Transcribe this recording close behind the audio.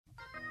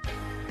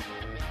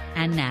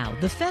And now,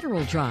 The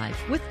Federal Drive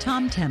with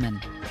Tom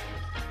Temin.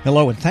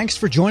 Hello, and thanks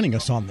for joining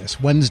us on this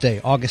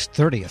Wednesday, August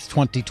 30th,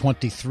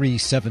 2023,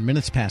 7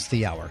 minutes past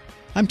the hour.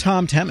 I'm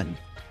Tom Temin.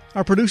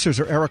 Our producers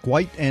are Eric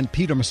White and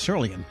Peter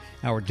Masurlian.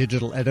 Our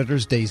digital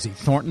editors, Daisy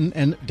Thornton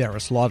and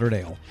Darius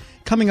Lauderdale.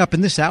 Coming up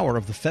in this hour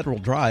of The Federal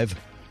Drive,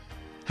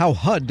 how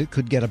HUD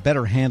could get a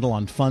better handle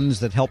on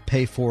funds that help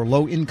pay for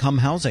low-income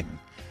housing.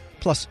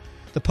 Plus,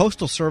 the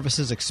Postal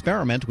Service's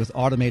experiment with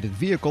automated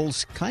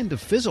vehicles kind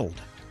of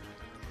fizzled.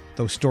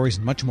 Those stories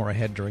and much more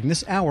ahead during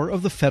this hour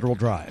of The Federal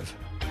Drive.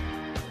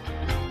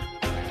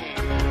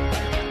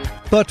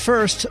 But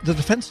first, the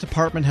Defense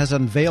Department has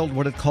unveiled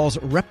what it calls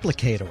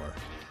Replicator,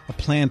 a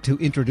plan to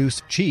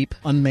introduce cheap,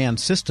 unmanned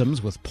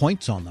systems with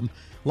points on them,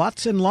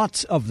 lots and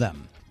lots of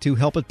them, to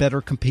help it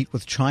better compete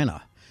with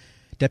China.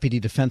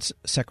 Deputy Defense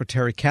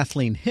Secretary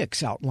Kathleen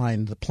Hicks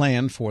outlined the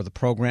plan for the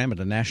program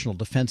at a National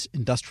Defense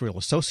Industrial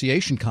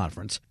Association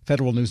conference.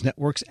 Federal News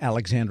Network's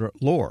Alexandra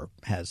Lohr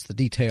has the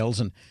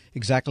details. And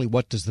exactly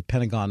what does the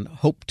Pentagon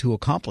hope to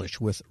accomplish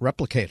with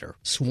Replicator?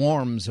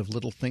 Swarms of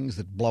little things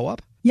that blow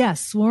up?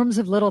 Yes, swarms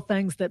of little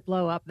things that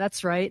blow up.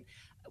 That's right.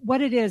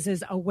 What it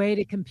is a way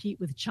to compete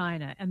with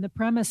China. And the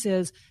premise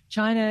is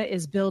China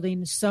is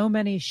building so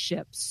many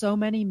ships, so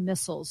many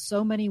missiles,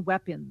 so many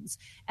weapons,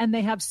 and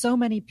they have so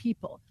many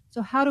people.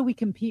 So how do we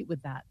compete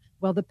with that?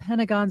 Well, the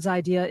Pentagon's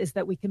idea is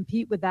that we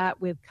compete with that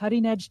with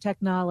cutting-edge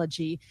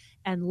technology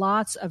and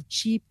lots of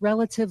cheap,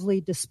 relatively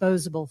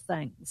disposable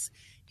things.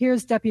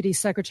 Here's Deputy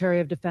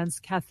Secretary of Defense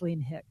Kathleen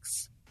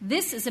Hicks.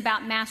 This is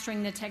about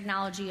mastering the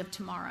technology of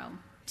tomorrow.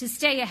 To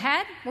stay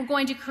ahead, we're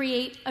going to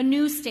create a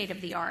new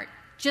state-of-the-art,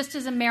 just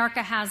as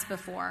America has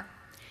before,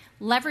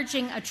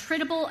 leveraging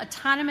attritable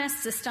autonomous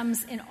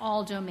systems in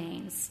all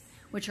domains,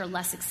 which are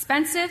less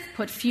expensive,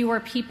 put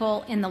fewer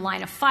people in the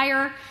line of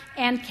fire,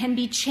 and can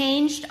be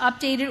changed,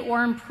 updated,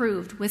 or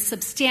improved with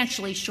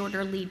substantially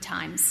shorter lead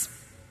times.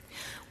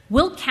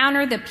 We'll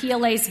counter the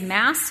PLA's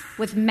mass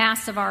with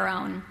mass of our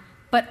own,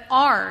 but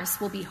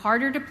ours will be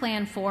harder to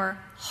plan for,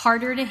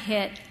 harder to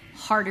hit,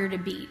 harder to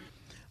beat.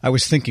 I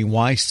was thinking,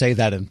 why say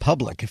that in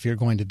public if you're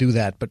going to do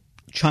that? But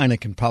China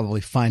can probably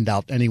find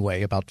out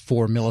anyway about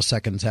 4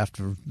 milliseconds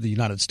after the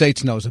United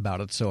States knows about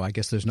it, so I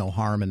guess there's no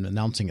harm in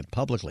announcing it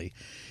publicly.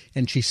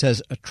 And she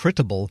says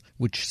attritable,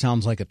 which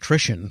sounds like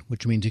attrition,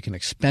 which means you can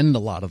expend a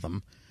lot of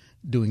them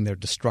doing their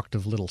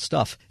destructive little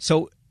stuff.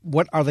 So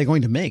what are they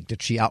going to make?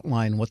 Did she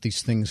outline what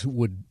these things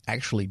would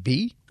actually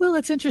be? Well,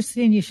 it's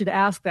interesting you should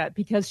ask that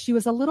because she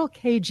was a little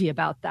cagey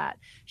about that.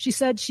 She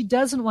said she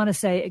doesn't want to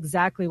say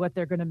exactly what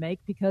they're going to make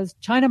because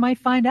China might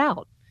find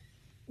out.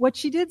 What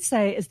she did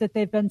say is that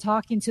they've been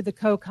talking to the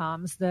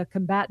COCOMs, the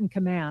combatant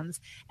commands,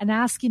 and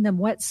asking them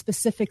what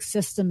specific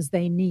systems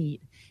they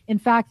need. In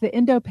fact, the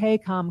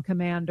Indo-PACOM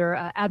commander,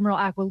 Admiral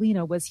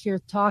Aquilino, was here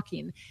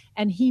talking,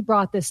 and he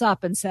brought this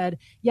up and said,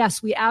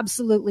 yes, we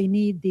absolutely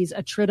need these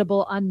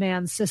attritable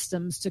unmanned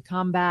systems to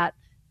combat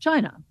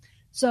China.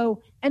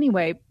 So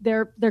anyway,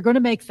 they're going to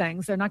make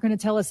things. They're not going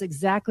to tell us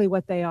exactly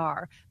what they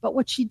are. But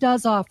what she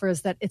does offer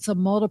is that it's a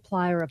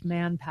multiplier of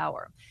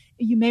manpower.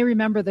 You may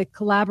remember the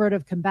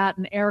collaborative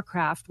combatant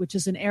aircraft, which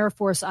is an Air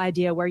Force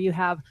idea where you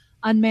have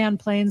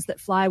unmanned planes that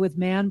fly with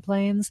manned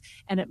planes,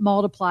 and it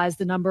multiplies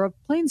the number of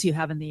planes you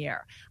have in the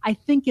air. I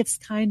think it's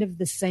kind of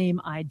the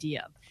same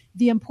idea.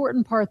 The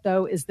important part,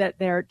 though, is that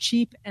they're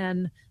cheap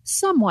and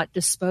somewhat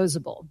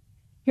disposable.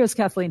 Here's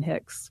Kathleen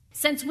Hicks.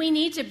 Since we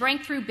need to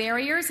break through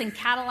barriers and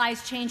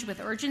catalyze change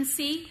with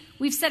urgency,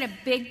 we've set a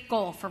big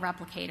goal for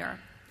Replicator: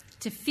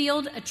 to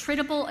field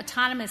attritable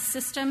autonomous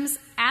systems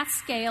at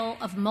scale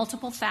of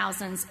multiple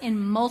thousands in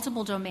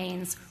multiple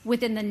domains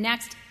within the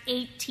next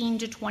 18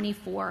 to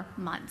 24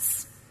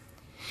 months.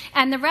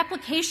 And the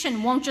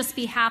replication won't just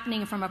be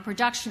happening from a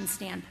production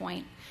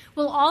standpoint.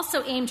 We'll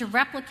also aim to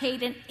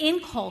replicate and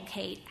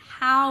inculcate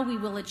how we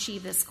will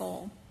achieve this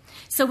goal,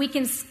 so we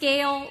can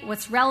scale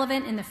what's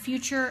relevant in the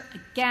future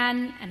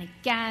again and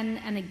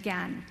again and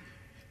again.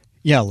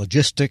 Yeah,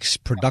 logistics,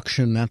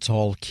 production, that's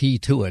all key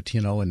to it,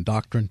 and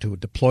doctrine to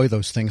deploy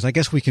those things. I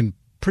guess we can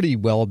pretty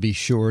well be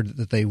sure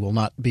that they will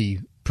not be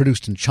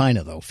produced in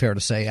China, though. Fair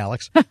to say,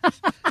 Alex?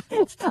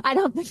 I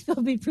don't think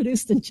they'll be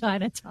produced in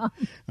China, Tom.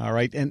 All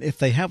right. And if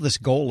they have this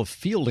goal of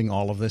fielding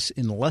all of this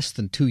in less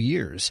than 2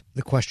 years,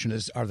 the question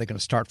is, are they going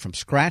to start from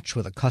scratch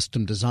with a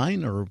custom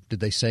design, or did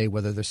they say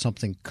whether there's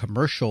something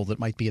commercial that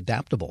might be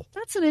adaptable?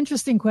 That's an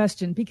interesting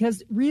question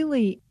because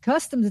really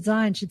custom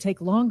design should take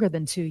longer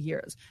than 2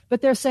 years.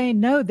 But they're saying,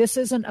 no, this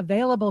isn't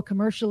available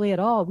commercially at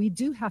all. We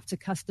do have to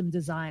custom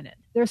design it.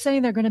 They're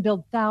saying they're going to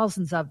build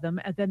thousands of them,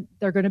 and then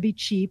they're going to be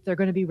cheap. They're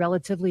going to be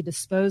relatively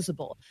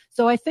disposable.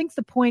 So I think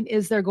the point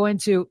is they're going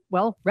to,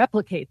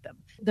 replicate them.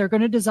 They're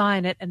going to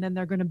design it, and then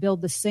they're going to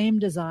build the same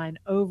design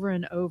over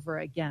and over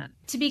again.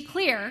 To be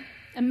clear,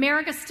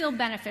 America still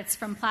benefits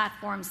from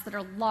platforms that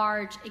are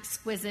large,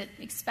 exquisite,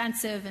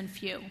 expensive, and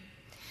few.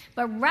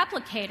 But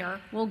Replicator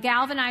will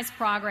galvanize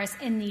progress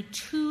in the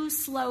too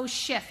slow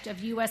shift of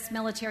U.S.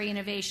 military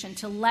innovation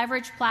to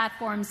leverage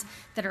platforms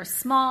that are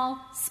small,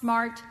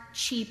 smart,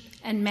 cheap,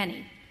 and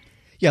many.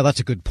 Yeah,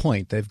 that's a good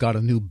point. They've got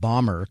a new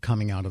bomber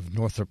coming out of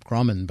Northrop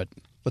Grumman, but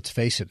let's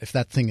face it, if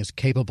that thing is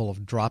capable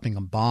of dropping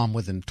a bomb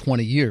within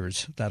 20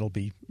 years, that'll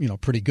be,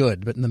 pretty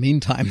good. But in the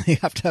meantime, they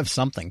have to have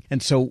something.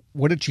 And so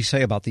what did she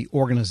say about the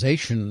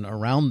organization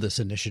around this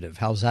initiative?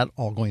 How's that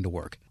all going to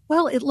work?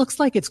 Well, it looks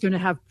like it's going to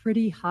have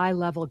pretty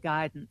high-level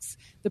guidance.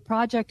 The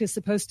project is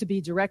supposed to be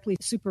directly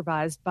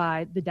supervised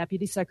by the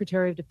Deputy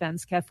Secretary of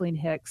Defense, Kathleen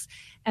Hicks,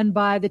 and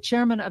by the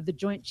chairman of the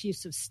Joint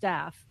Chiefs of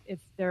Staff, if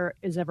there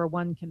is ever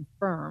one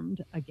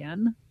confirmed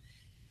again.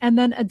 And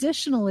then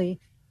additionally,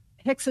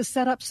 Hicks has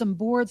set up some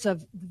boards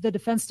of the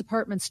Defense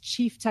Department's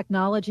chief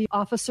technology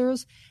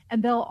officers,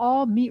 and they'll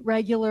all meet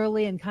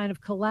regularly and kind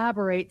of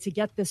collaborate to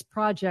get this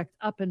project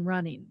up and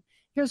running.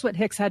 Here's what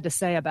Hicks had to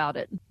say about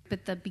it.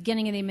 At the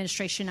beginning of the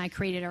administration, I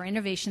created our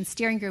innovation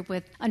steering group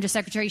with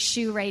Undersecretary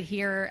Hsu right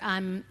here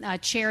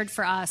chaired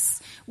for us.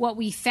 What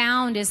we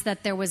found is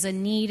that there was a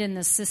need in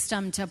the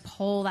system to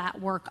pull that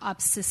work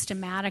up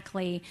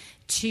systematically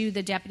to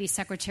the deputy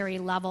secretary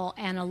level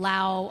and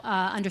allow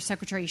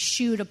Undersecretary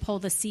Hsu to pull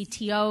the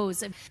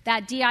CTOs.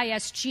 That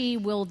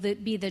DISG will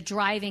be the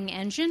driving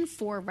engine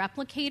for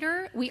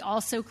Replicator. We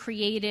also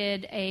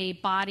created a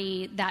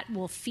body that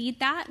will feed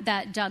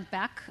that Doug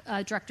Beck,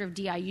 director of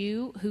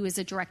DIU, who is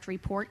a direct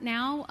report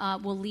now,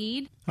 will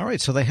lead. All right,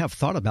 so they have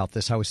thought about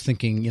this. I was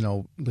thinking,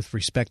 with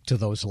respect to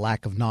those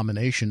lack of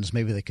nominations,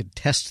 maybe they could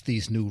test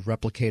these new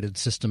replicated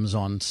systems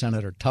on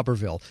Senator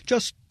Tuberville.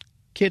 Just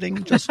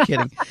kidding.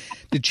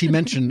 Did she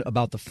mention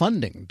about the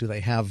funding? Do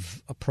they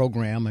have a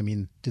program? I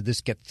mean, did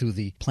this get through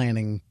the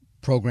planning,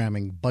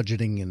 programming,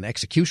 budgeting, and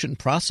execution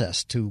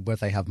process to where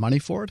they have money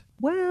for it?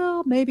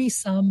 Well, maybe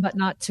some, but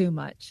not too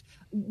much.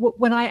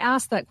 When I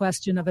asked that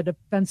question of a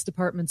Defense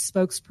Department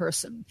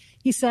spokesperson,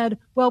 he said,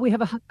 well, we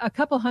have a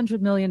couple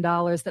 $100 million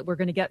that we're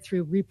going to get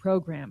through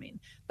reprogramming.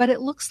 But it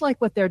looks like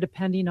what they're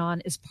depending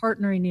on is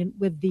partnering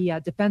with the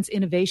Defense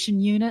Innovation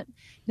Unit.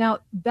 Now,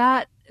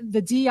 the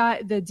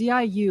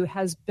DIU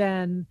has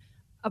been,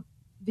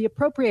 the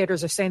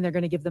appropriators are saying they're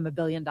going to give them $1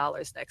 billion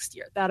next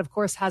year. That, of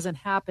course, hasn't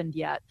happened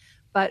yet.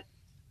 But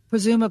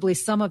presumably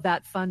some of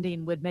that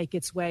funding would make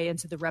its way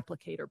into the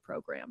Replicator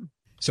program.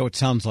 So it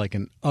sounds like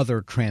an other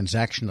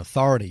transaction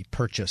authority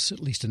purchase, at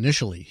least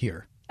initially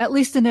here. At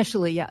least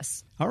initially,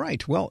 yes. All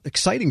right. Well,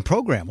 exciting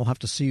program. We'll have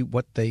to see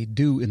what they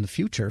do in the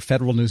future.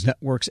 Federal News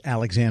Network's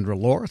Alexandra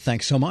Lohr,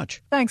 thanks so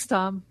much. Thanks,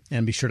 Tom.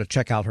 And be sure to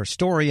check out her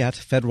story at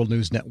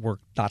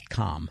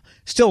federalnewsnetwork.com.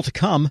 Still to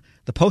come,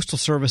 the Postal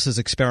Service's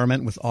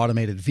experiment with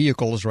automated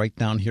vehicles right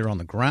down here on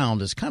the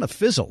ground has kind of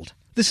fizzled.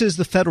 This is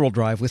the Federal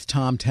Drive with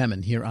Tom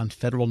Temin here on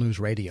Federal News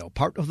Radio,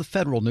 part of the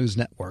Federal News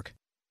Network.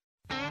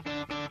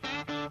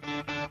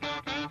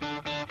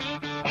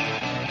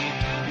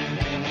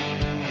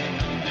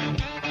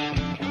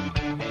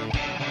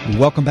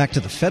 Welcome back to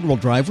the Federal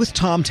Drive with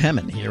Tom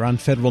Temin here on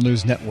Federal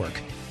News Network.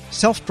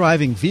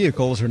 Self-driving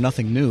vehicles are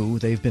nothing new.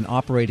 They've been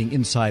operating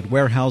inside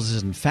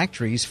warehouses and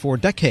factories for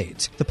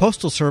decades. The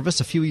Postal Service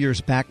a few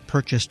years back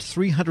purchased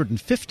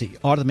 350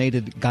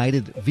 automated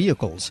guided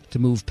vehicles to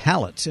move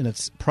pallets in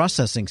its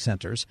processing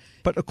centers.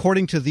 But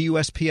according to the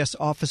USPS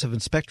Office of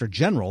Inspector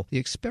General, the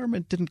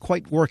experiment didn't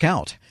quite work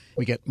out.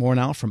 We get more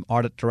now from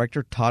Audit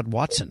Director Todd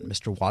Watson.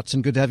 Mr.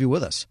 Watson, good to have you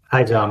with us.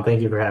 Hi, Tom.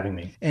 Thank you for having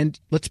me. And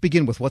let's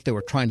begin with what they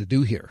were trying to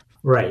do here.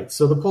 Right.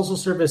 So the Postal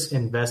Service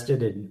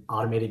invested in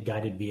automated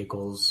guided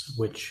vehicles,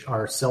 which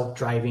are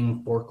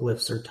self-driving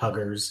forklifts or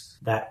tuggers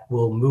that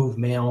will move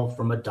mail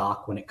from a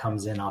dock when it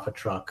comes in off a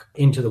truck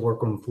into the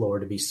workroom floor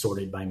to be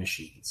sorted by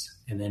machines.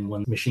 And then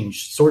when the machine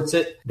sorts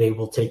it, they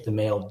will take the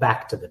mail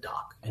back to the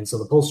dock. And so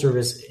the Postal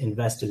Service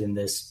invested in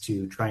this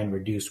to try and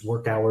reduce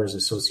work hours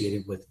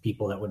associated with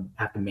people that would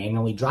have to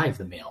manually drive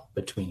the mail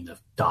between the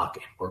dock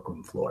and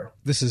workroom floor.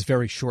 This is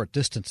very short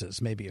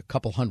distances, maybe a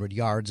couple hundred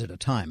yards at a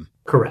time.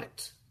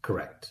 Correct.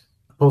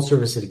 The Postal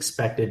Service had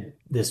expected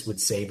this would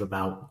save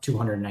about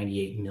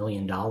 $298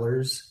 million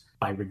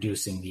by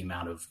reducing the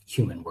amount of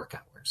human work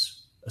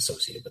hours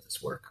associated with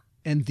this work.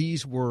 And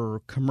these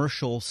were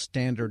commercial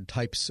standard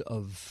types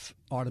of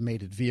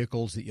automated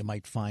vehicles that you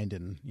might find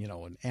in,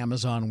 an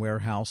Amazon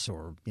warehouse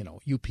or,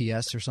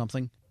 UPS or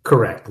something?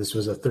 Correct. This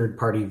was a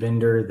third-party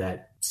vendor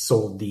that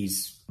sold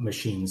these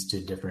machines to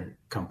different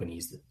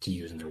companies to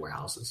use in their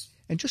warehouses.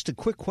 And just a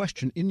quick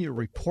question. In your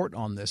report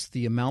on this,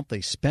 the amount they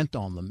spent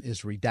on them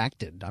is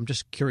redacted. I'm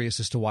just curious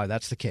as to why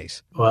that's the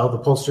case. Well, the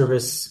Postal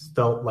Service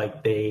felt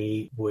like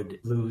they would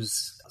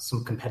lose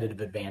some competitive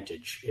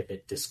advantage if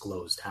it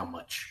disclosed how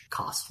much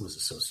cost was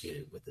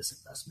associated with this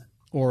investment.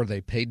 Or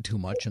they paid too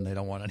much and they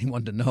don't want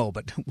anyone to know,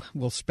 but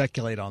we'll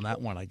speculate on that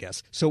one, I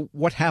guess. So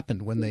what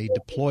happened when they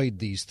deployed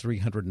these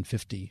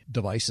 350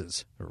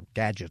 devices or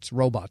gadgets,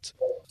 robots?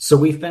 So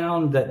we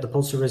found that the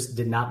Postal Service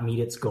did not meet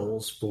its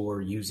goals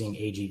for using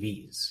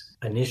AGVs.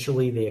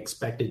 Initially, they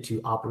expected to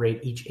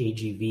operate each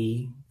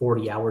AGV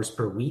 40 hours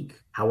per week.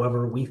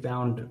 However, we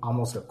found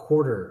almost a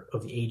quarter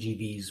of the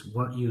AGVs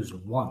weren't used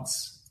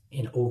once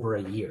in over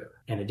a year.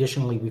 And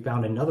additionally, we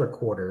found another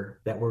quarter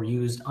that were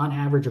used on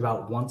average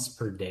about once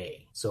per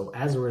day. So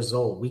as a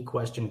result, we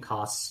questioned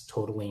costs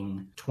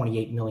totaling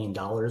 $28 million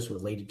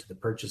related to the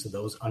purchase of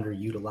those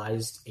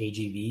underutilized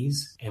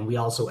AGVs. And we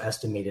also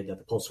estimated that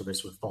the Postal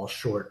Service would fall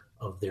short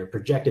of their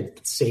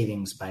projected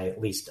savings by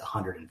at least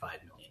 $105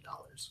 million.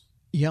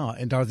 Yeah,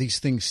 and are these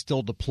things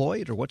still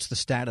deployed, or what's the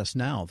status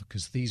now?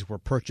 Because these were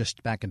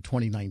purchased back in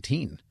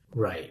 2019.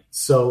 Right.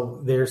 So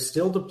they're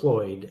still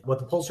deployed. What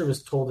the Postal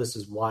Service told us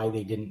is why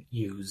they didn't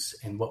use,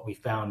 and what we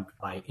found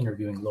by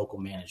interviewing local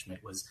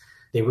management was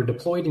they were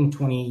deployed in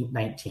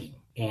 2019.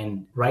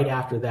 And right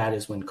after that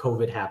is when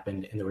COVID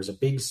happened, and there was a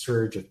big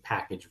surge of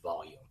package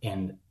volume.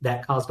 And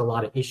that caused a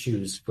lot of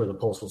issues for the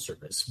Postal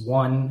Service.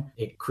 One,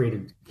 it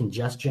created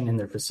congestion in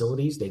their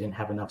facilities. They didn't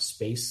have enough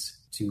space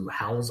to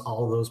house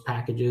all those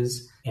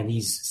packages. And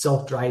these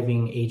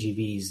self-driving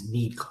AGVs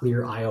need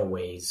clear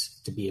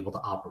aisleways to be able to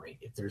operate.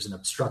 If there's an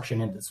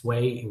obstruction in its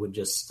way, it would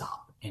just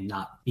stop and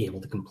not be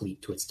able to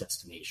complete to its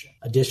destination.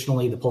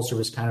 Additionally, the Postal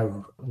Service kind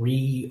of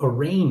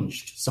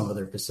rearranged some of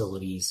their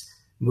facilities,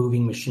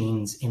 moving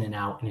machines in and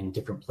out and in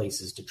different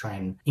places to try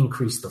and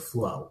increase the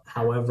flow.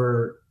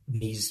 However,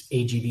 these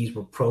AGVs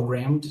were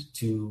programmed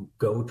to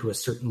go to a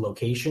certain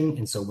location.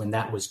 And so when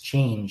that was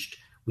changed,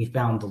 we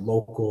found the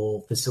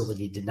local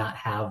facility did not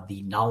have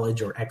the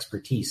knowledge or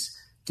expertise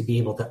to be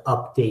able to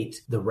update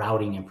the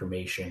routing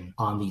information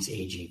on these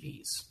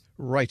AGVs.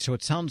 Right. So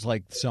it sounds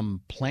like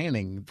some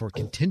planning for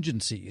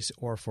contingencies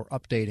or for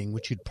updating,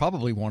 which you'd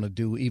probably want to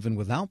do even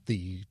without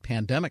the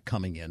pandemic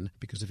coming in,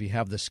 because if you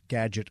have this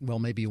gadget, well,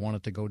 maybe you want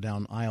it to go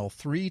down aisle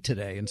 3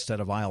 today instead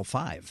of aisle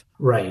 5.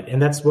 Right.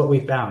 And that's what we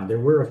found. There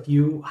were a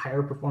few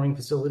higher performing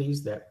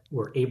facilities that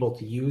were able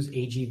to use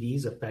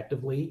AGVs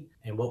effectively.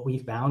 And what we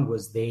found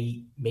was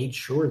they made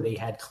sure they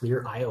had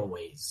clear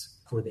aisleways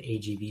for the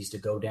AGVs to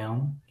go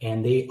down.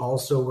 And they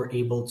also were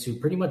able to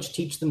pretty much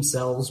teach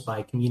themselves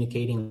by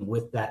communicating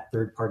with that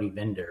third-party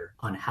vendor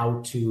on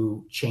how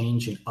to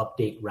change and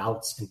update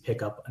routes and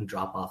pick up and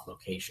drop off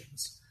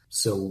locations.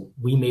 So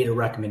we made a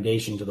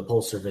recommendation to the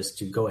Postal Service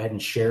to go ahead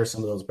and share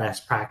some of those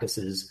best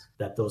practices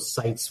that those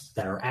sites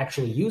that are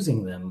actually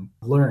using them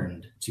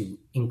learned to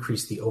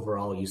increase the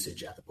overall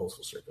usage at the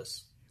Postal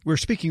Service. We're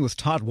speaking with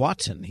Todd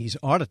Watson. He's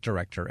audit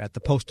director at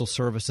the Postal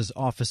Service's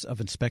Office of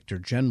Inspector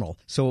General.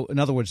 So, in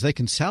other words, they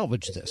can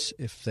salvage this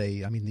if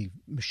the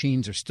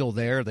machines are still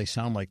there. They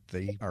sound like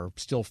they are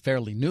still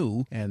fairly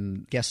new,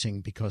 and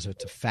guessing because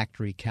it's a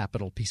factory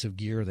capital piece of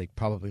gear, they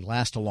probably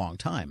last a long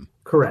time.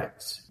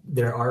 Correct.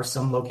 There are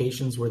some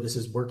locations where this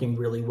is working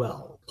really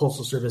well.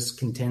 Postal Service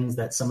contends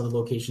that some of the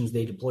locations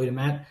they deployed them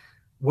at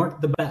weren't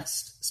the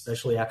best,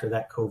 especially after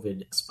that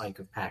COVID spike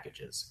of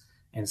packages.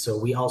 And so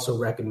we also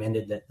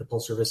recommended that the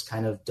Postal Service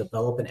kind of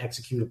develop and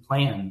execute a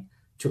plan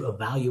to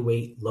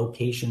evaluate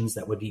locations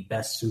that would be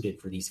best suited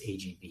for these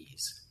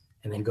AGVs,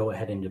 and then go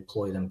ahead and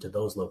deploy them to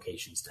those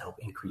locations to help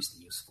increase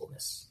the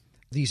usefulness.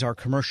 These are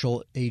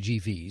commercial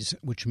AGVs,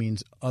 which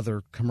means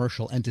other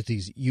commercial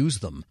entities use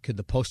them. Could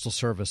the Postal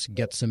Service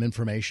get some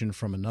information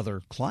from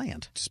another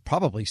client? It's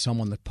probably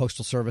someone the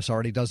Postal Service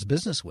already does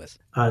business with.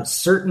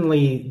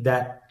 Certainly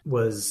that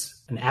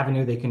was an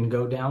avenue they can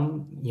go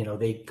down. You know,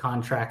 they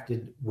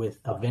contracted with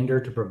a vendor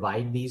to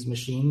provide these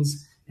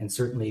machines, and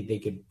certainly they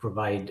could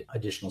provide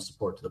additional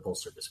support to the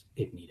Postal Service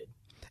if needed.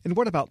 And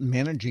what about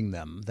managing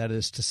them? That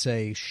is to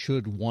say,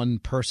 should one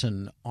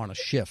person on a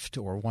shift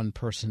or one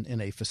person in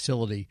a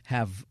facility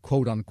have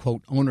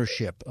quote-unquote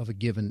ownership of a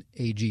given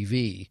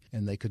AGV,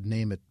 and they could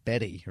name it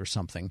Betty or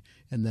something,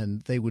 and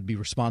then they would be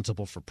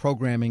responsible for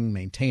programming,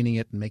 maintaining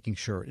it, and making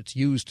sure it's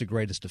used to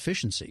greatest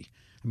efficiency?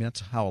 I mean,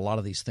 that's how a lot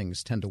of these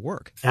things tend to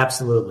work.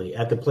 Absolutely.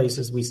 At the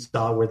places we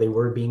saw where they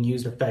were being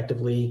used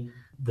effectively,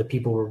 the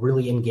people were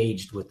really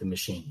engaged with the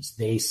machines.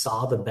 They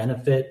saw the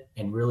benefit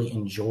and really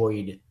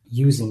enjoyed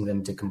using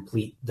them to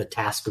complete the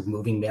task of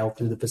moving mail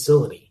through the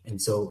facility.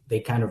 And so they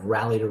kind of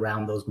rallied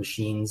around those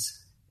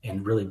machines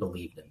and really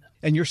believed in them.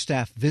 And your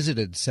staff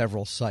visited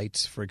several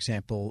sites. For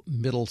example,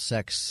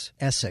 Middlesex,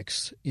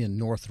 Essex in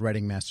North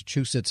Reading,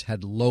 Massachusetts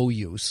had low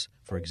use,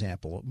 for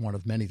example, one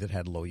of many that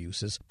had low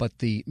uses. But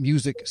the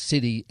Music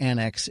City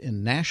Annex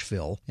in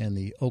Nashville and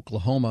the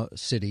Oklahoma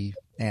City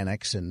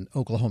Annex in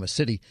Oklahoma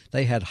City,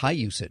 they had high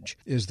usage.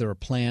 Is there a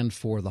plan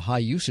for the high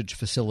usage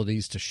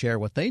facilities to share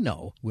what they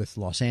know with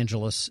Los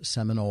Angeles,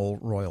 Seminole,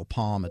 Royal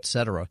Palm,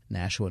 etc.,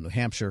 Nashua, New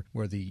Hampshire,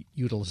 where the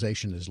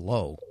utilization is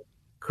low?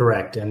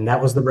 Correct. And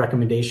that was the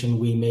recommendation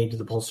we made to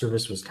the Postal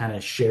Service, was kind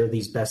of share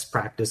these best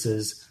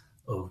practices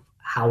of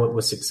how it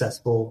was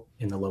successful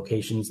in the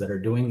locations that are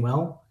doing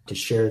well, to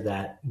share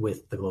that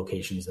with the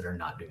locations that are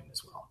not doing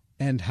as well.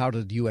 And how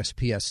did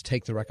USPS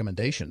take the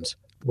recommendations?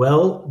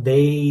 Well,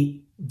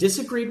 they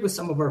disagreed with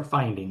some of our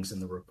findings in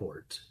the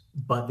report,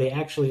 but they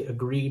actually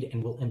agreed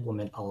and will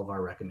implement all of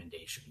our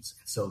recommendations.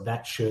 So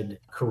that should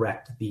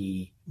correct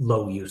the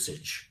low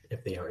usage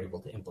if they are able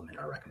to implement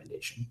our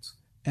recommendations.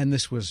 And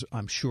this was,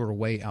 I'm sure,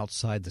 way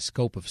outside the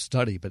scope of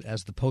study, but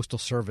as the Postal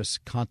Service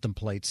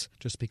contemplates,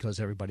 just because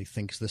everybody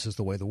thinks this is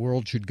the way the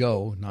world should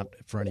go, not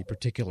for any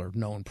particular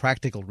known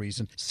practical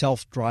reason,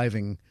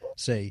 self-driving,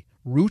 say,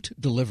 route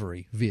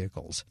delivery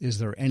vehicles, is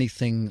there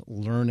anything,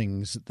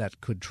 learnings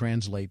that could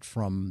translate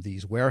from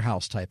these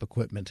warehouse-type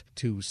equipment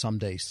to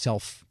someday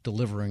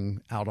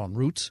self-delivering out on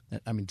routes?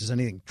 I mean, does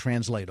anything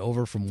translate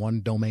over from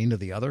one domain to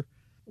the other?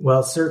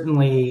 Well,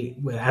 certainly,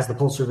 as the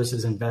Postal Service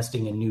is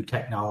investing in new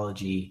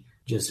technology,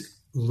 just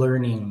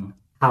learning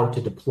how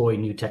to deploy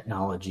new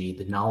technology,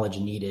 the knowledge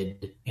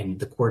needed and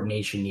the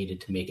coordination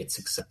needed to make it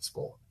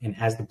successful. And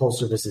as the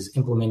Postal Service is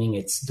implementing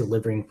its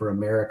Delivering for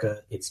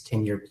America, its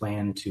 10-year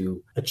plan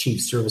to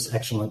achieve service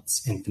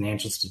excellence and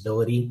financial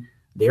stability,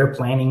 they're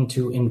planning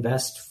to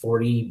invest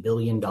 $40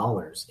 billion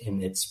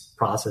in its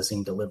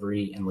processing,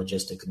 delivery, and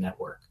logistics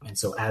network. And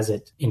so as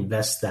it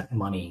invests that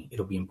money,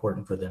 it'll be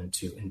important for them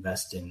to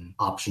invest in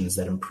options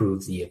that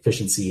improve the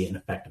efficiency and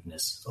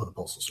effectiveness of the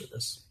Postal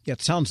Service. Yeah,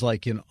 it sounds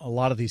like in a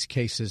lot of these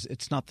cases,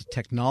 it's not the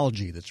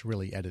technology that's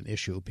really at an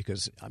issue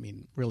because, I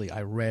mean, really,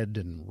 I read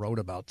and wrote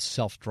about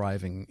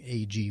self-driving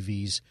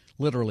AGVs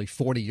literally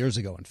 40 years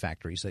ago in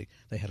factories.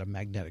 They had a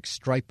magnetic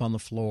stripe on the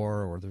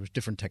floor or there was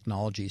different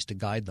technologies to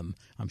guide them.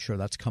 I'm sure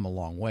that's come a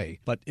long way.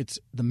 But it's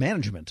the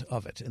management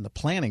of it and the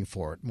planning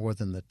for it more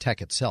than the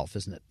tech itself,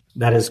 isn't it?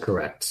 That is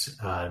correct.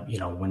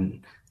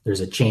 When there's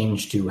a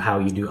change to how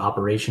you do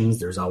operations,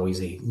 there's always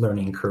a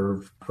learning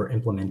curve for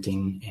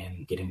implementing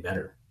and getting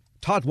better.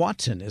 Todd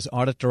Watson is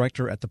Audit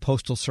Director at the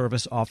Postal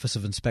Service Office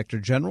of Inspector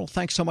General.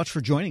 Thanks so much for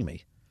joining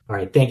me. All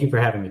right. Thank you for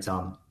having me,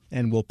 Tom.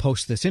 And we'll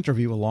post this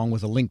interview along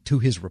with a link to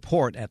his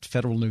report at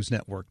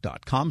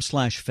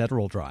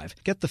federalnewsnetwork.com/Federal Drive.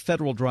 Get the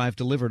Federal Drive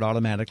delivered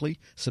automatically.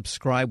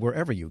 Subscribe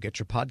wherever you get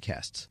your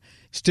podcasts.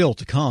 Still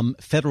to come,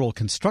 federal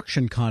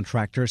construction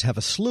contractors have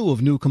a slew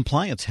of new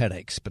compliance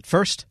headaches. But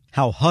first,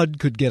 how HUD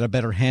could get a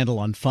better handle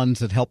on funds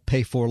that help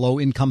pay for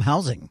low-income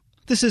housing.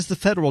 This is the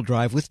Federal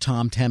Drive with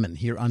Tom Temin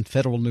here on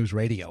Federal News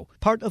Radio,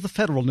 part of the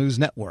Federal News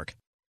Network.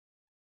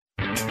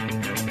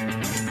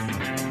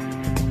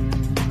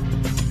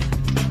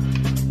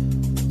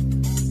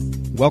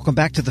 Welcome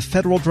back to the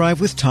Federal Drive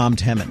with Tom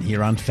Temin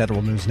here on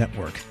Federal News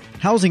Network.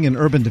 Housing and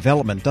Urban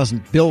Development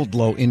doesn't build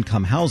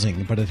low-income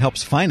housing, but it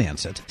helps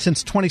finance it.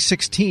 Since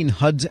 2016,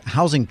 HUD's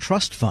Housing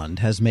Trust Fund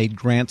has made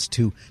grants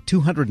to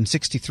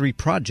 263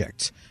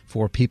 projects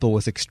for people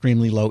with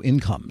extremely low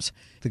incomes.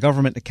 The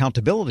Government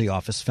Accountability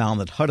Office found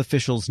that HUD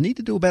officials need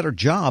to do a better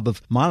job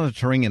of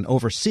monitoring and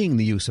overseeing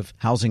the use of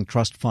Housing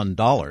Trust Fund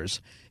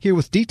dollars. Here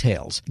with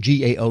details,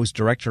 GAO's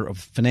Director of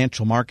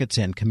Financial Markets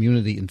and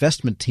Community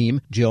Investment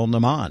Team, Jill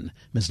Naman.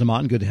 Ms.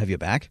 Naman, good to have you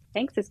back.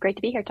 Thanks. It's great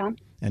to be here, Tom.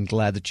 And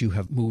glad that you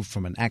have moved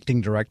from an acting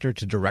director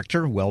to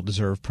director.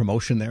 Well-deserved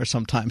promotion there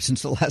sometime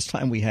since the last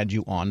time we had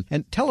you on.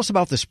 And tell us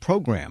about this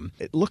program.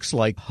 It looks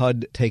like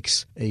HUD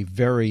takes a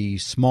very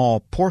small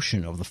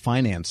portion of the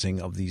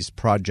financing of these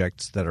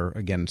projects that are,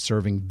 again,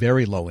 serving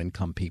very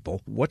low-income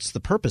people. What's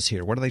the purpose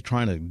here? What are they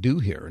trying to do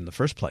here in the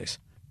first place?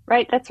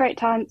 Right. That's right,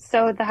 Tom.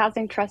 So the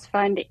Housing Trust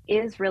Fund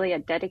is really a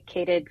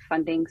dedicated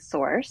funding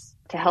source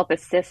to help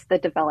assist the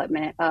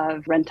development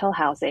of rental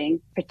housing,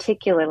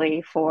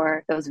 particularly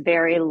for those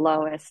very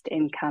lowest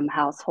income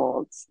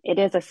households. It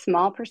is a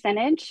small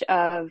percentage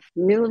of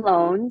new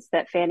loans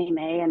that Fannie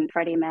Mae and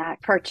Freddie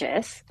Mac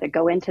purchase that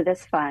go into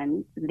this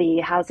fund. The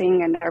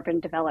Housing and Urban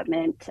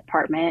Development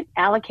Department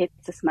allocates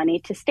this money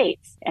to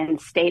states, and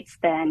states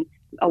then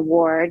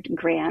award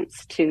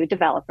grants to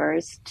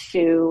developers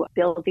to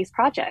build these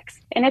projects.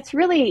 And it's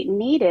really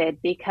needed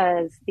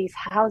because these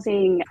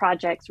housing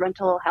projects,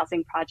 rental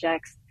housing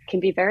projects,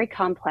 can be very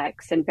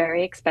complex and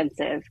very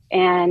expensive.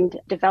 And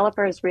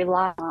developers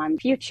rely on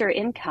future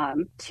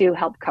income to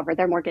help cover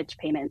their mortgage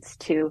payments,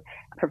 to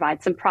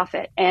provide some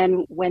profit.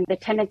 And when the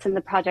tenants in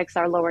the projects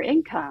are lower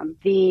income,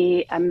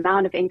 the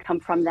amount of income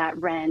from that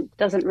rent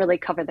doesn't really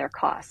cover their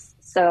costs.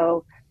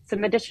 So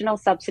some additional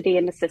subsidy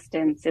and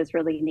assistance is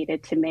really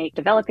needed to make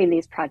developing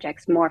these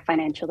projects more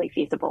financially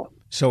feasible.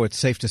 So it's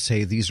safe to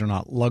say these are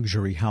not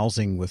luxury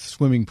housing with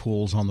swimming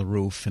pools on the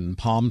roof and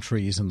palm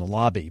trees in the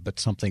lobby, but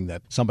something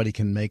that somebody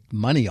can make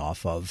money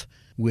off of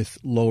with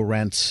low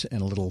rents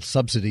and a little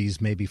subsidies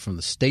maybe from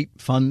the state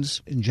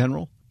funds in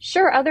general?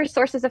 Sure. Other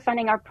sources of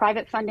funding are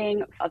private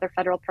funding, other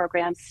federal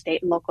programs,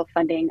 state and local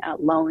funding,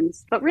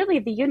 loans. But really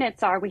the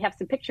units we have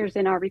some pictures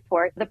in our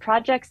report. The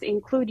projects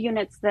include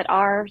units that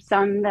are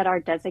some that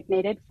are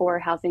designated for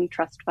Housing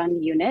Trust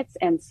Fund units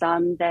and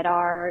some that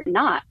are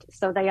not.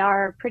 So they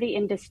are pretty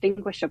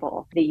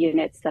indistinguishable, the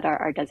units that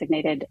are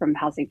designated from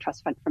Housing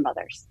Trust Fund from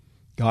others.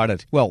 Got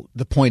it. Well,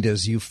 the point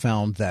is you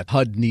found that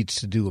HUD needs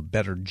to do a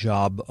better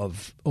job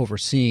of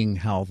overseeing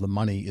how the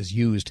money is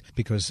used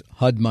because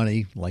HUD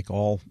money, like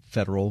all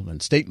federal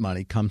and state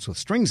money, comes with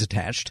strings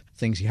attached,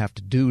 things you have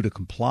to do to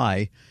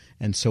comply.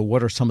 And so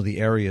what are some of the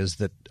areas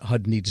that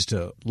HUD needs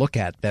to look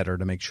at better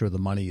to make sure the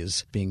money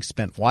is being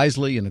spent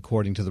wisely and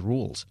according to the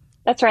rules?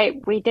 That's right.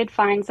 We did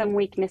find some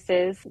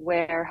weaknesses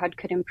where HUD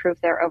could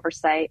improve their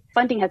oversight.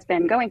 Funding has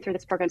been going through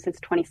this program since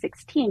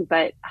 2016,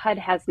 but HUD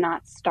has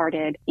not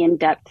started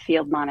in-depth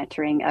field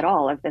monitoring at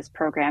all of this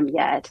program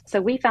yet.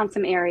 So we found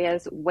some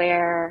areas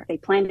where they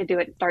plan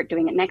to start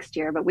doing it next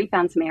year, but we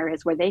found some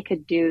areas where they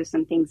could do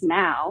some things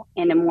now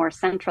in a more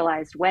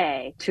centralized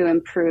way to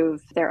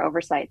improve their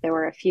oversight. There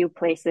were a few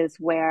places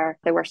where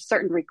there were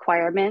certain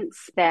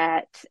requirements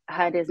that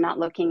HUD is not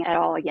looking at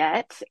all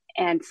yet,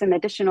 and some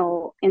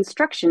additional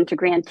instruction to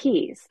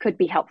grantees could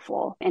be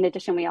helpful. In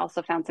addition, we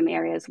also found some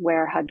areas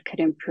where HUD could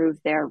improve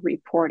their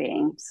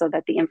reporting so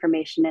that the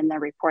information in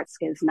their reports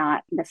is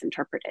not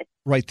misinterpreted.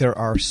 Right. There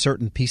are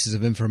certain pieces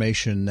of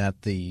information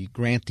that the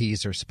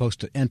grantees are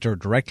supposed to enter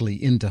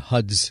directly into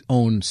HUD's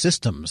own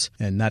systems,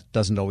 and that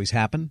doesn't always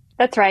happen.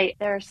 That's right.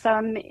 There's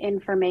some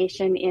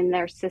information in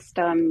their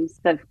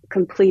systems. The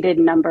completed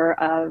number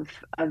of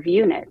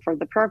unit for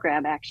the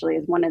program actually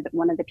is one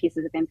of the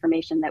pieces of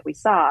information that we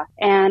saw.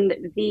 And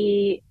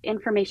the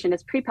information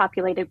is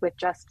pre-populated with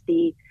just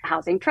the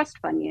Housing Trust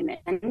Fund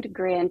unit. And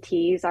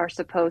grantees are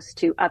supposed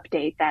to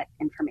update that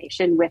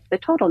information with the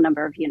total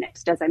number of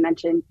units. As I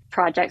mentioned,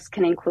 projects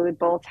can include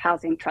both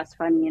Housing Trust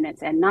Fund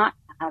units and not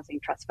Housing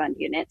Trust Fund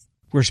units.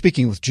 We're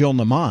speaking with Jill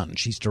Temin.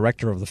 She's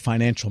director of the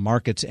Financial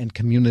Markets and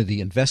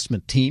Community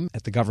Investment Team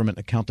at the Government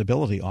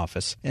Accountability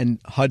Office. And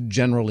HUD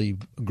generally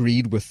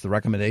agreed with the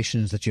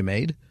recommendations that you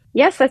made?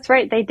 Yes, that's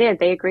right. They did.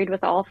 They agreed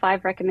with all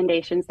 5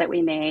 recommendations that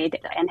we made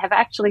and have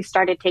actually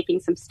started taking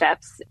some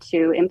steps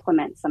to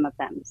implement some of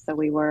them. So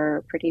we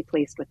were pretty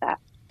pleased with that.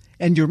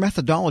 And your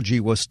methodology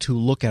was to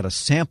look at a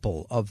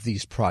sample of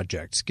these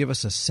projects. Give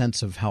us a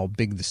sense of how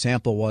big the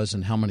sample was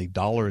and how many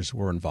dollars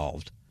were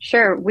involved.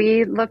 Sure.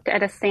 We looked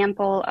at a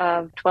sample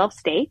of 12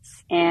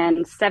 states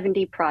and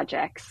 70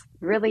 projects,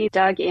 really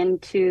dug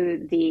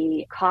into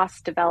the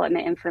cost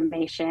development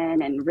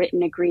information and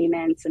written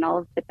agreements and all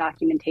of the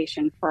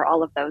documentation for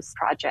all of those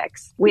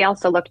projects. We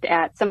also looked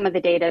at some of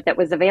the data that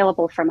was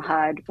available from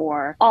HUD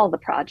for all the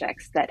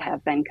projects that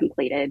have been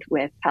completed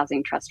with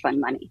Housing Trust Fund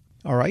money.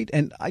 All right.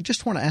 And I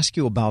just want to ask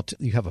you about,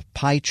 you have a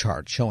pie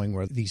chart showing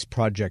where these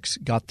projects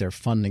got their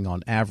funding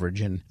on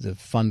average. And the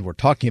fund we're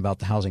talking about,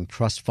 the Housing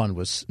Trust Fund,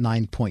 was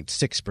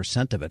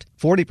 9.6% of it.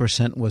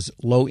 40% was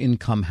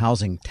low-income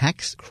housing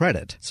tax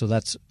credit. So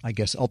that's, I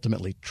guess,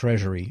 ultimately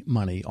Treasury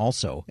money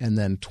also. And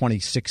then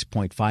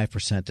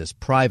 26.5% is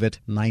private,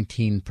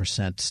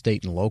 19%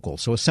 state and local.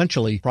 So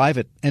essentially,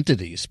 private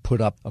entities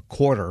put up a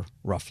quarter,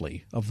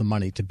 roughly, of the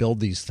money to build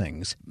these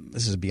things.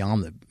 This is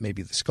beyond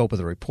maybe the scope of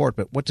the report,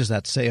 but what does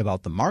that say about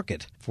the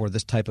market for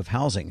this type of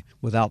housing?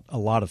 Without a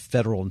lot of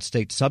federal and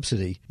state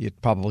subsidy, it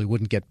probably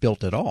wouldn't get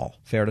built at all.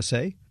 Fair to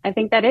say? I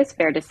think that is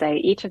fair to say.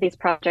 Each of these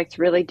projects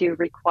really do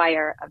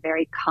require a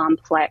very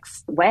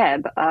complex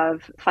web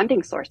of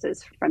funding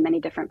sources from many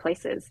different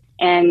places.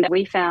 And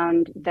we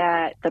found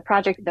that the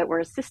projects that were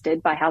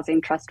assisted by Housing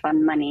Trust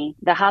Fund money,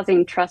 the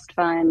Housing Trust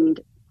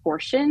Fund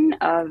portion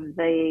of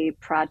the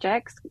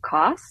project's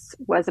costs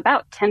was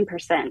about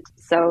 10%.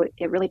 So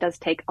it really does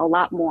take a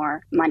lot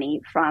more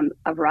money from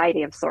a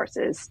variety of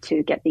sources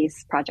to get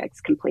these projects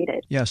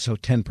completed. Yeah, so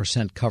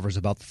 10% covers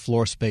about the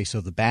floor space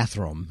of the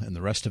bathroom, and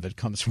the rest of it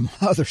comes from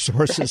other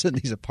sources in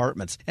these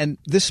apartments. And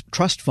this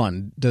trust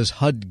fund, does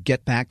HUD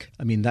get back?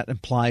 I mean, that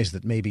implies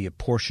that maybe a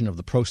portion of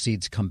the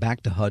proceeds come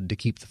back to HUD to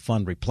keep the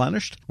fund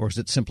replenished, or is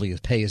it simply a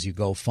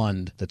pay-as-you-go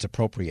fund that's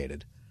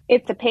appropriated?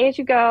 It's a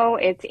pay-as-you-go.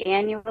 It's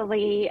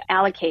annually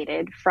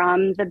allocated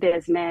from the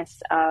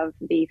business of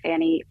the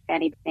Fannie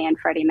and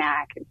Freddie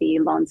Mac, the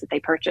loans that they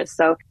purchase.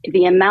 So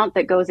the amount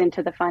that goes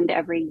into the fund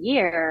every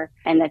year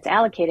and that's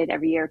allocated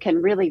every year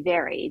can really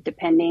vary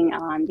depending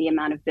on the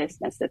amount of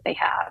business that they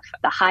have.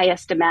 The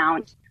highest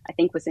amount, I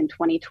think, was in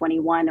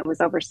 2021. It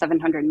was over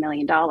 $700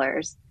 million.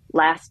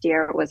 Last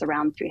year, it was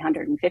around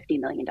 $350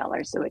 million.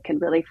 So it can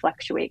really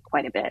fluctuate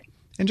quite a bit.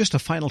 And just a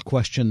final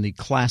question, the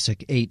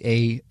classic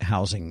 8A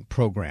housing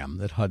program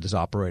that HUD has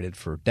operated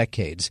for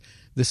decades,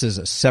 this is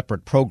a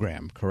separate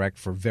program, correct,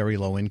 for very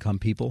low-income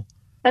people?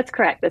 That's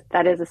correct.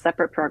 That is a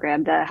separate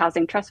program. The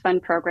Housing Trust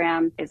Fund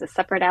program is a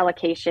separate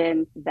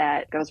allocation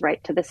that goes right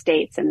to the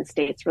states, and the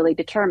states really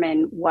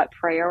determine what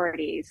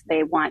priorities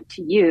they want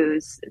to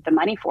use the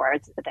money for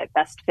that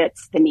best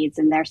fits the needs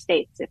in their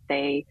states. If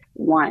they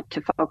want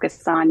to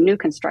focus on new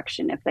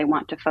construction, if they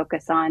want to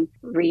focus on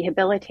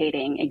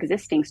rehabilitating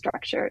existing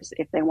structures,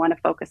 if they want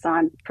to focus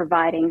on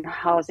providing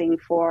housing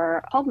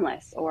for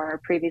homeless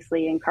or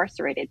previously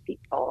incarcerated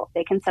people,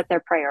 they can set their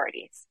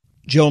priorities.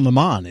 Jill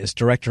Temin is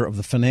director of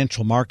the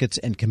Financial Markets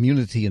and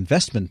Community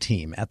Investment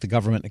Team at the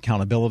Government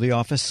Accountability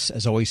Office.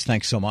 As always,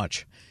 thanks so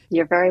much.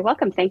 You're very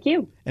welcome. Thank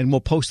you. And we'll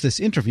post this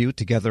interview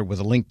together with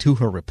a link to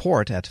her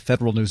report at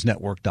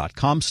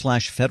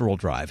federalnewsnetwork.com/Federal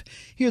Drive.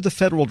 Hear the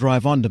Federal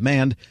Drive on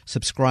demand.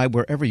 Subscribe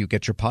wherever you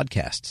get your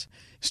podcasts.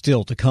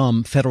 Still to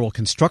come, federal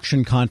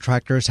construction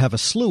contractors have a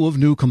slew of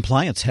new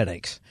compliance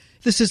headaches.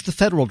 This is the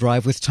Federal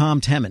Drive with Tom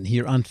Temin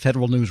here on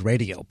Federal News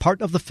Radio,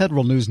 part of the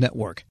Federal News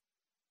Network.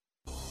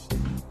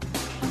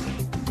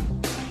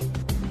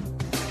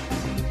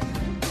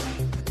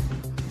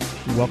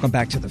 Welcome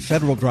back to the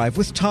Federal Drive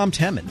with Tom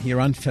Temin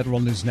here on Federal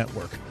News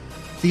Network.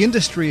 The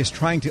industry is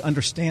trying to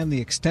understand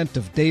the extent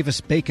of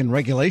Davis-Bacon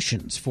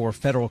regulations for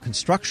federal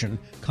construction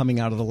coming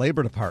out of the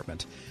Labor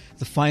Department.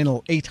 The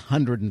final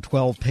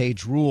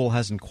 812-page rule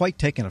hasn't quite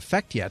taken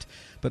effect yet,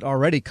 but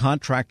already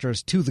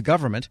contractors to the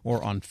government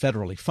or on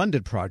federally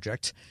funded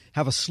projects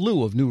have a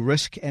slew of new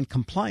risk and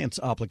compliance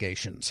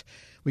obligations.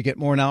 We get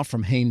more now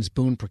from Haynes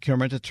Boone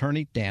procurement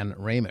attorney Dan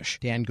Ramish.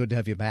 Dan, good to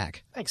have you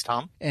back. Thanks,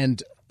 Tom.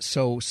 And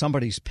so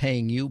somebody's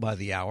paying you by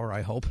the hour,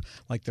 I hope,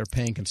 like they're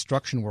paying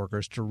construction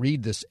workers to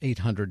read this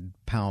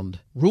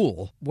 800-pound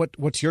rule.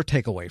 What's your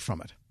takeaway from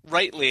it?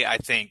 Rightly, I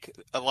think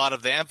a lot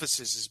of the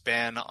emphasis has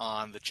been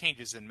on the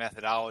changes in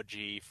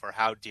methodology for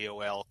how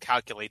DOL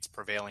calculates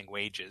prevailing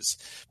wages.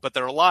 But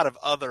there are a lot of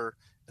other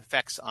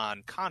effects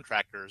on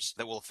contractors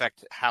that will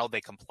affect how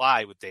they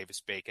comply with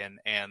Davis-Bacon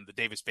and the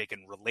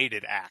Davis-Bacon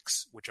related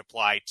acts, which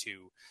apply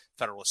to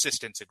federal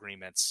assistance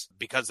agreements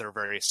because there are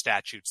various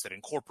statutes that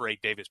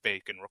incorporate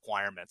Davis-Bacon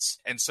requirements.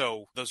 And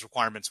so those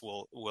requirements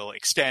will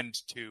extend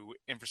to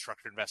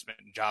Infrastructure Investment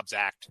and Jobs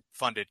Act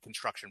funded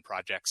construction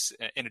projects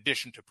in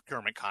addition to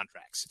procurement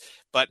contracts.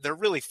 But there are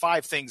really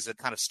 5 things that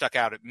kind of stuck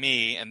out at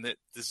me, and that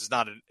this is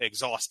not an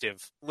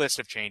exhaustive list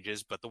of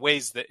changes, but the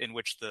ways that in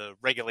which the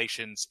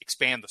regulations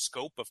expand the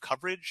scope of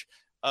coverage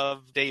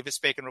of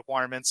Davis-Bacon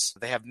requirements.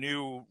 They have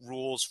new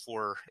rules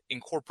for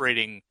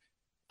incorporating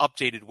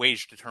updated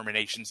wage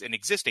determinations in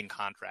existing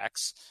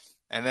contracts.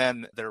 And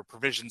then there are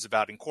provisions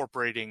about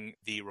incorporating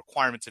the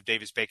requirements of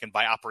Davis-Bacon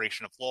by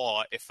operation of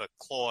law if a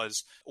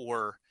clause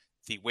or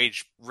the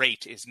wage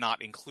rate is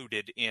not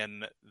included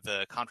in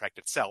the contract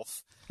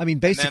itself. I mean,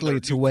 basically,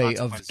 it's a way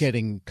of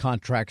getting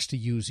contracts to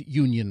use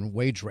union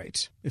wage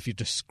rates. If you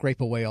just scrape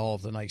away all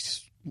of the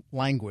nice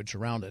language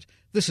around it,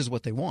 this is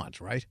what they want,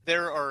 right?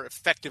 There are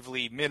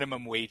effectively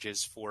minimum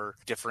wages for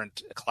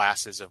different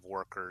classes of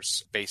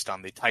workers based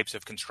on the types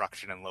of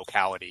construction and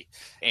locality.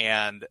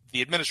 And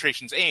the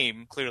administration's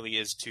aim clearly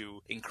is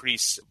to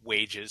increase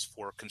wages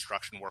for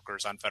construction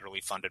workers on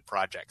federally funded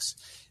projects.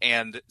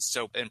 And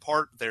so in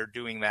part, they're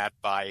doing that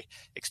by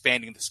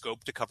expanding the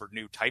scope to cover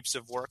new types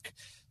of work.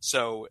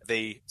 So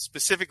they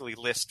specifically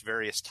list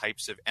various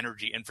types of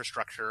energy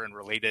infrastructure and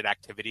related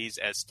activities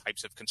as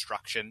types of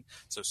construction.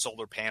 So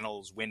solar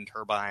panels, wind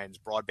turbines,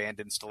 broadband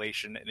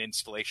installation, and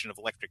installation of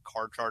electric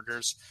car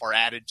chargers are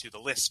added to the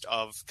list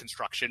of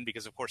construction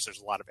because, of course,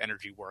 there's a lot of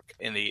energy work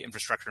in the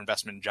Infrastructure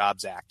Investment and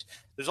Jobs Act.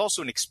 There's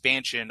also an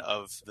expansion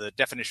of the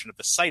definition of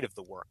the site of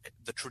the work.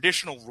 The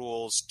traditional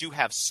rules do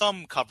have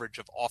some coverage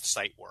of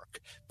off-site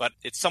work, but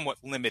it's somewhat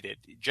limited.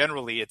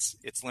 Generally,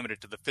 it's limited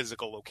to the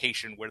physical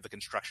location where the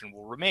construction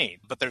will remain.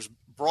 But there's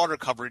broader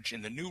coverage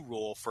in the new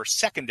rule for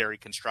secondary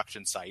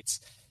construction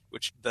sites,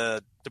 which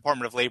the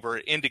Department of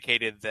Labor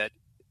indicated that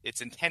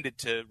it's intended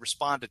to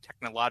respond to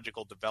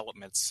technological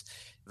developments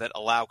that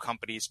allow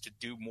companies to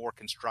do more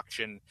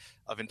construction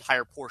of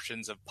entire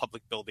portions of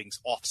public buildings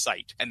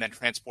off-site and then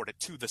transport it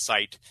to the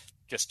site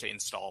just to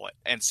install it.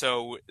 And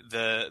so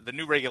the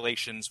new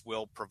regulations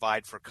will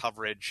provide for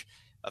coverage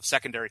of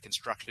secondary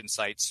construction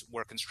sites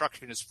where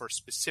construction is for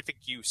specific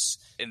use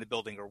in the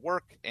building or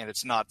work, and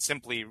it's not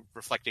simply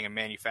reflecting a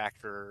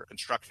manufacturer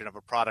construction of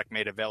a product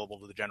made available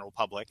to the general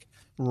public.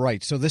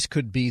 Right. So this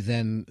could be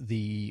then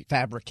the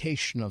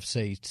fabrication of,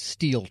 say,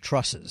 steel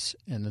trusses,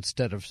 and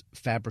instead of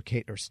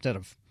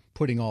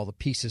putting all the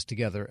pieces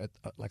together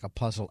like a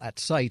puzzle at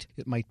site,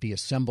 it might be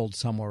assembled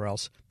somewhere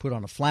else, put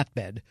on a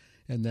flatbed,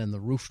 and then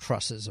the roof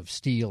trusses of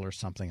steel or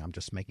something, I'm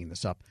just making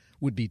this up,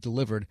 would be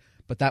delivered,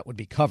 but that would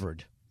be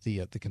covered.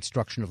 The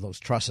construction of those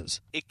trusses.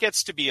 It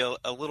gets to be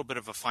a little bit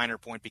of a finer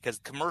point because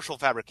commercial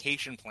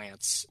fabrication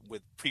plants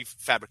with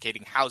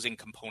prefabricating housing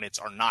components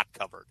are not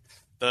covered.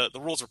 The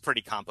rules are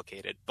pretty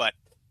complicated, but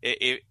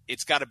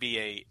it's got to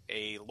be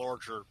a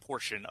larger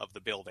portion of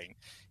the building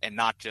and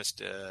not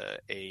just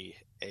a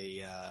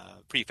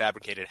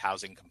prefabricated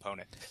housing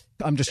component.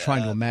 I'm just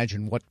trying to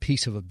imagine what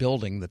piece of a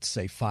building that's,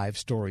 say, 5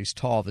 stories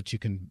tall that you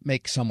can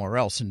make somewhere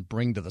else and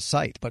bring to the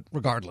site. But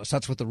regardless,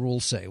 that's what the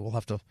rules say. We'll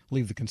have to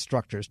leave the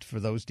constructors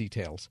for those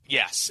details.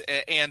 Yes,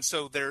 and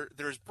so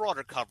there's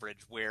broader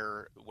coverage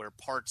where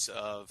parts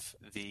of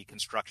the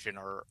construction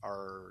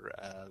are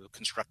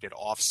constructed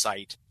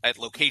off-site at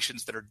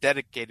locations that are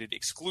dedicated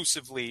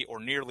exclusively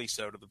or nearly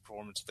so to the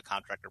performance of the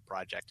contractor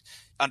project.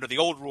 Under the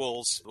old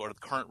rules, or the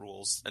current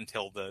rules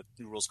until the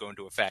new rules go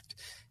into effect,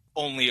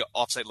 only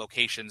off-site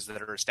locations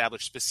that are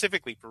established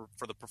specifically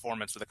for the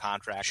performance of the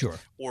contract, sure,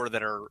 or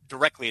that are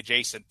directly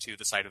adjacent to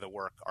the site of the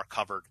work are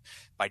covered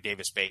by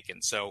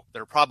Davis-Bacon. So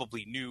there are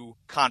probably new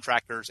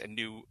contractors and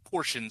new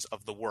portions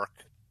of the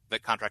work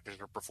that contractors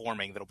are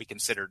performing that will be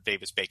considered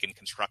Davis-Bacon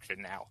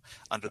construction now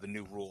under the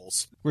new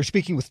rules. We're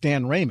speaking with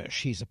Dan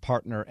Ramish. He's a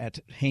partner at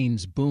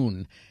Haynes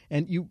Boone.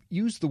 And you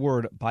used the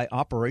word by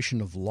operation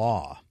of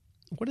law.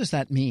 What does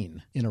that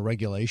mean in a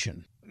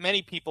regulation?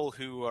 Many people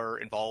who are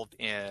involved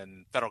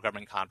in federal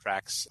government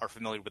contracts are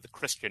familiar with the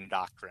Christian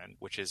doctrine,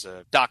 which is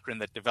a doctrine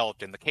that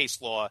developed in the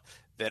case law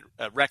that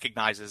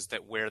recognizes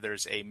that where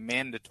there's a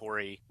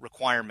mandatory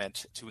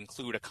requirement to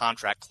include a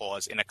contract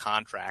clause in a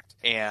contract,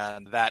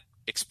 and that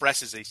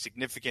expresses a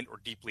significant or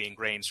deeply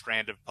ingrained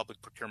strand of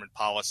public procurement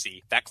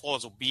policy, that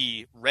clause will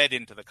be read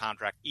into the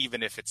contract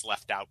even if it's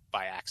left out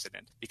by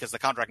accident, because the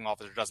contracting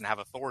officer doesn't have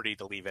authority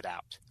to leave it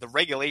out. The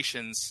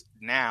regulations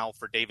now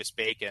for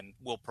Davis-Bacon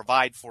will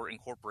provide for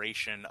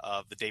incorporation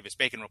of the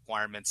Davis-Bacon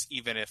requirements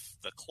even if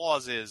the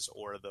clauses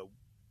or the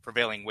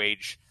prevailing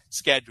wage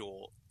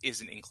schedule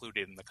isn't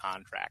included in the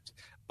contract.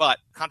 But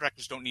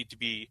contractors don't need to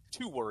be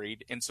too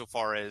worried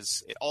insofar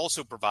as it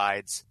also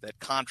provides that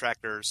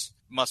contractors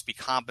must be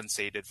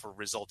compensated for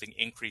resulting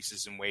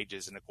increases in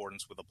wages in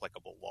accordance with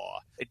applicable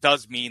law. It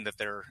does mean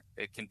that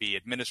it can be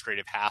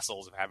administrative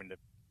hassles of having to,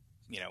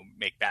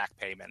 make back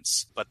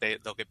payments, but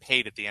they'll get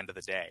paid at the end of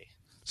the day.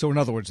 So in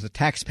other words, the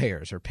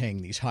taxpayers are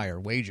paying these higher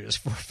wages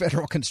for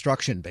federal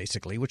construction,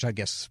 basically, which I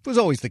guess was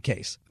always the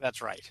case.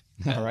 That's right.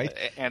 All right.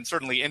 And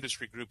certainly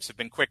industry groups have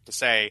been quick to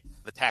say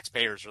the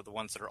taxpayers are the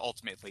ones that are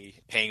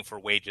ultimately paying for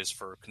wages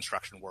for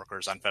construction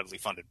workers on federally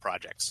funded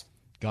projects.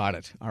 Got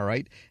it. All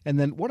right. And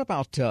then what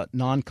about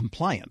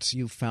noncompliance?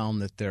 You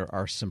found that there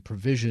are some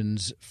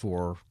provisions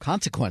for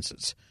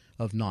consequences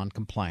of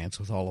noncompliance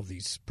with all of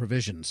these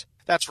provisions.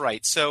 That's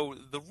right. So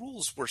the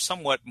rules were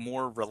somewhat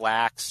more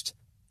relaxed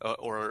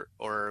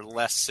or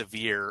less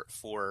severe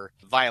for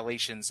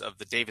violations of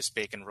the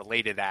Davis-Bacon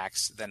related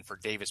acts than for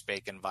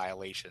Davis-Bacon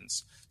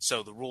violations.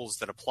 So the rules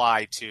that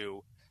apply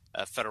to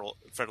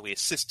federally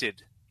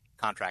assisted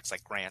contracts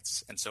like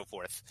grants and so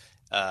forth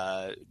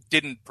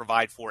didn't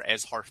provide for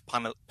as harsh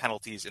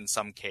penalties in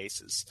some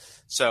cases.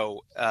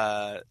 So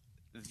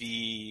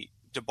the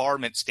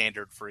debarment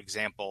standard, for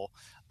example,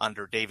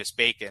 under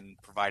Davis-Bacon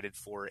provided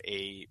for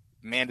a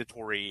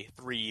mandatory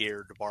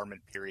 3-year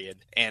debarment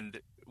period,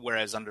 and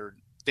whereas under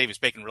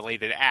Davis-Bacon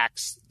related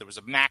acts, there was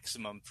a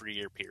maximum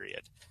 3-year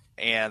period.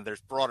 And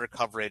there's broader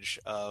coverage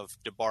of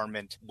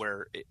debarment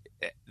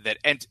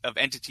of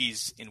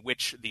entities in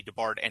which the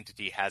debarred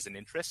entity has an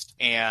interest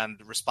and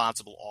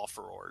responsible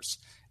offerors.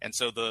 And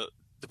so the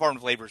Department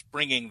of Labor is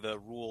bringing the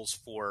rules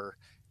for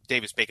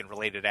Davis-Bacon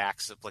related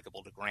acts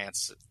applicable to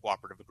grants,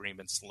 cooperative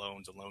agreements,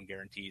 loans, and loan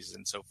guarantees,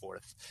 and so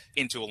forth,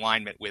 into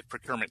alignment with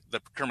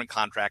the procurement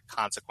contract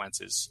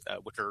consequences,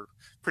 which are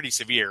pretty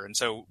severe. And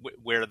so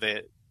where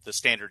the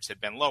standards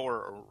had been lower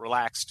or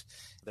relaxed,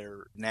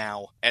 they're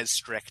now as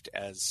strict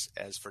as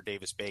for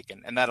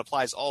Davis-Bacon. And that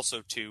applies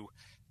also to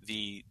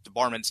the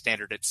debarment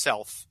standard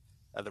itself.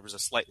 There was a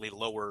slightly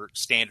lower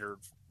standard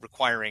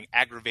requiring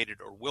aggravated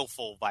or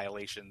willful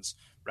violations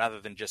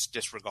rather than just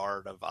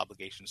disregard of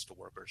obligations to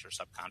workers or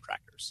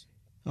subcontractors.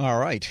 All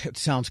right. It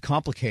sounds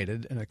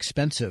complicated and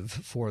expensive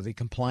for the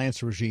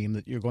compliance regime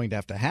that you're going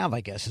to have,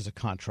 I guess, as a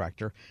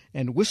contractor.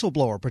 And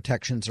whistleblower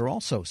protections are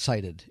also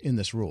cited in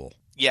this rule.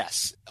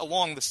 Yes.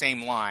 Along the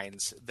same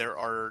lines, there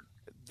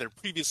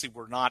previously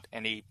were not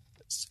any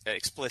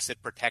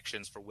explicit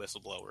protections for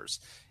whistleblowers.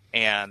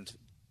 And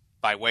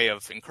by way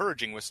of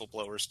encouraging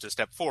whistleblowers to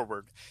step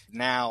forward,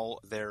 now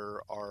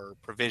there are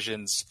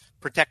provisions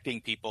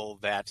protecting people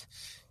that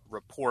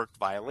report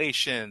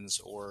violations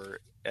or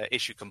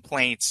issue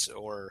complaints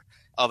or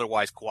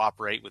otherwise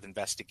cooperate with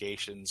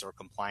investigations or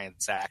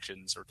compliance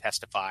actions or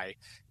testify,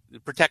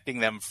 protecting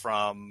them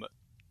from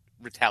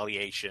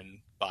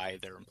retaliation by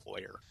their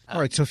employer. All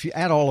right. So if you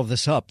add all of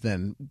this up,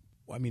 then,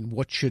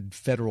 what should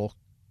federal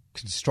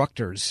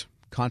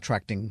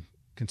construction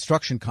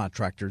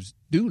contractors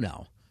do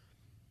now?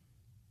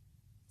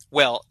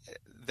 Well,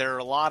 there are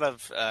a lot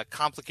of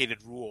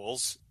complicated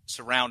rules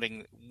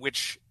surrounding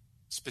which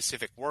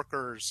specific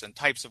workers and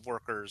types of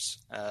workers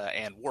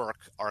and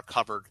work are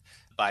covered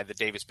by the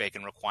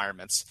Davis-Bacon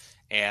requirements,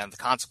 and the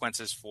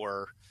consequences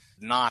for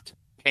not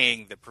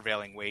paying the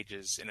prevailing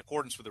wages in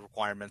accordance with the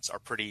requirements are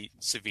pretty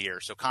severe.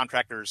 So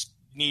contractors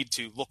need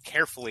to look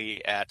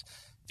carefully at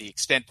the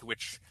extent to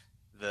which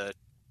the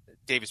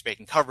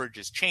Davis-Bacon coverage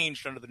is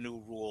changed under the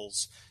new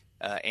rules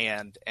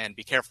and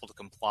be careful to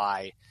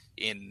comply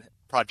in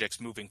projects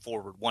moving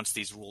forward once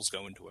these rules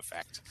go into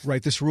effect.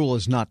 Right. This rule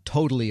is not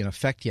totally in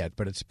effect yet,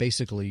 but it's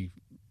basically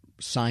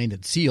signed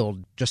and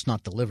sealed, just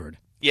not delivered.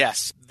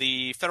 Yes.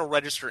 The Federal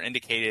Register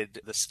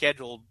indicated the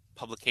scheduled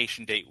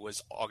publication date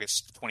was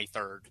August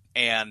 23rd,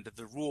 and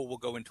the rule will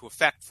go into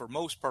effect for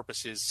most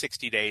purposes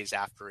 60 days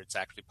after it's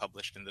actually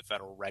published in the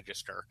Federal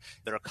Register.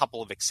 There are a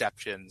couple of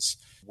exceptions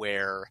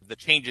where the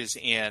changes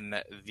in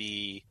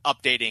the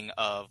updating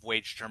of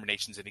wage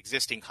determinations in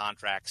existing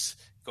contracts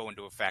go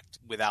into effect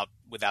without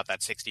that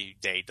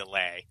 60-day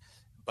delay.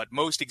 But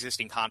most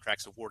existing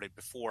contracts awarded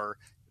before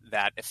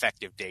that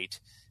effective date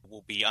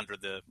will be under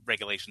the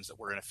regulations that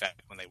were in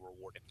effect when they were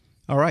awarded.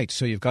 All right,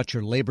 so you've got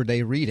your Labor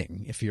Day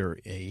reading if you're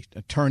an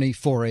attorney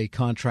for a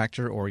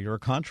contractor or you're a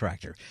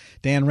contractor.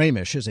 Dan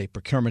Ramish is a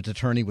procurement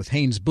attorney with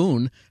Haynes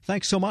Boone.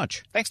 Thanks so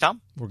much. Thanks,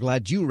 Tom. We're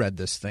glad you read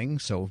this thing,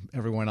 so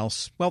everyone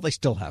else, well, they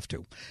still have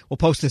to. We'll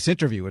post this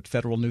interview at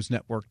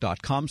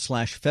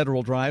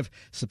federalnewsnetwork.com/Federal Drive.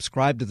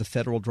 Subscribe to the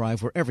Federal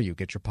Drive wherever you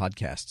get your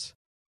podcasts.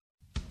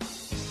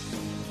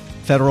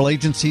 Federal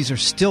agencies are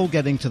still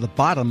getting to the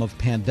bottom of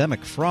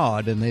pandemic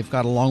fraud, and they've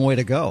got a long way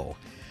to go.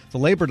 The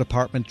Labor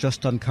Department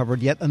just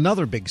uncovered yet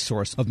another big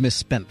source of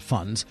misspent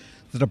funds.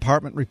 The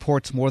department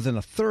reports more than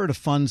a third of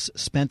funds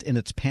spent in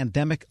its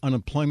pandemic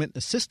unemployment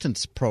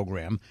assistance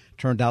program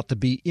turned out to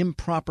be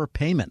improper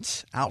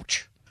payments.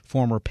 Ouch.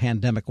 Former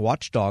pandemic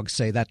watchdogs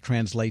say that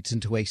translates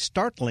into a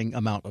startling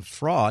amount of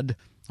fraud.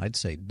 I'd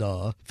say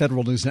duh.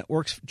 Federal News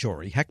Network's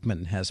Jory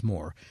Heckman has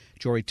more.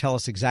 Jory, tell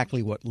us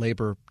exactly what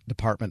Labor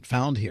Department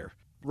found here.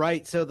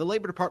 Right. So the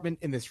Labor Department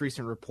in this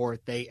recent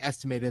report, they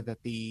estimated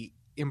that the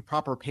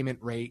improper payment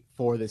rate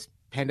for this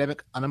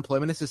pandemic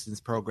unemployment assistance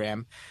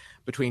program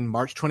between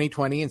March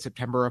 2020 and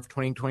September of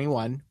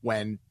 2021,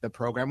 when the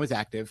program was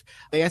active,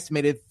 they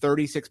estimated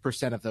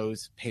 36% of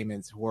those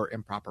payments were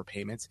improper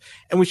payments.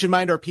 And we should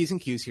mind our P's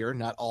and Q's here.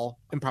 Not all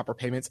improper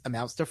payments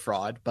amounts to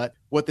fraud, but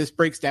what this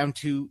breaks down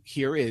to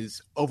here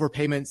is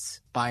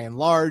overpayments by and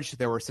large.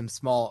 There were some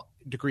small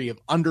degree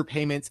of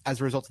underpayments as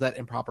a result of that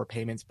improper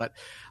payments, but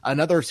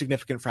another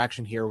significant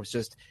fraction here was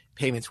just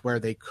payments where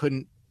they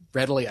couldn't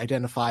readily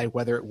identify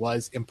whether it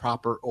was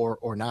improper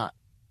or not.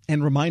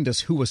 And remind us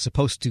who was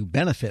supposed to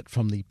benefit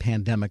from the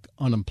Pandemic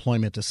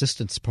Unemployment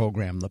Assistance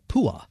Program, the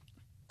PUA.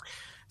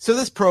 So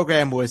this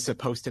program was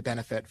supposed to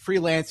benefit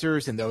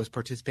freelancers and those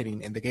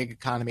participating in the gig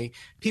economy,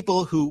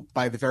 people who,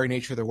 by the very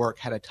nature of their work,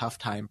 had a tough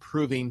time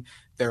proving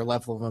their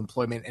level of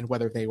employment and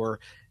whether they were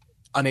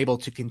unable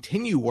to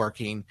continue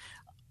working.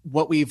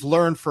 What we've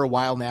learned for a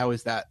while now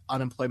is that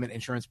unemployment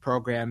insurance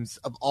programs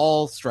of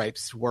all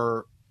stripes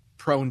were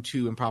prone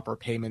to improper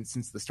payments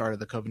since the start of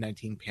the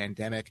COVID-19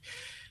 pandemic.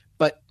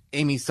 But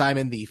Amy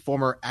Simon, the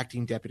former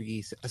acting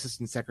deputy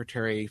assistant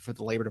secretary for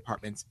the Labor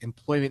Department's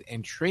Employment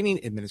and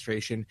Training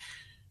Administration,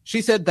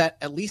 she said that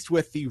at least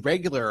with the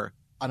regular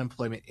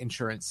unemployment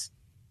insurance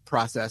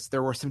process,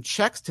 there were some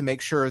checks to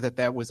make sure that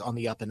that was on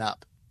the up and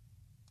up.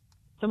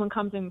 Someone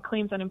comes and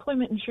claims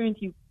unemployment insurance,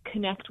 you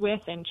connect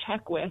with and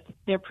check with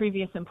their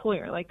previous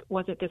employer. Like,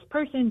 was it this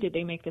person? Did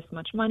they make this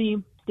much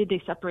money? Did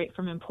they separate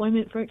from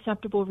employment for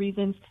acceptable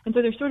reasons? And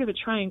so there's sort of a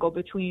triangle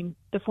between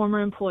the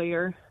former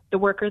employer, the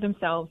worker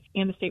themselves,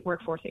 and the state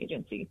workforce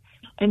agency.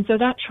 And so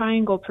that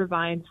triangle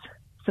provides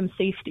some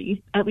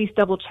safety, at least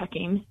double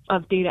checking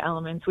of data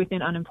elements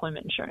within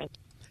unemployment insurance.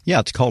 Yeah,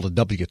 it's called a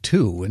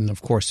W-2, and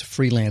of course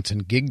freelance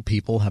and gig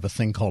people have a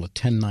thing called a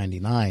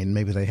 1099.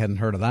 Maybe they hadn't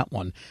heard of that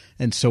one.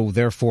 And so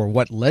therefore,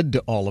 what led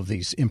to all of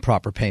these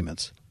improper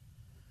payments?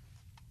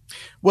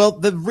 Well,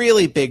 the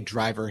really big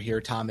driver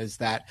here, Tom, is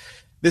that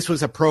this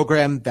was a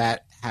program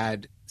that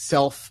had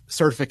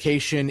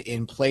self-certification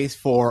in place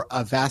for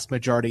a vast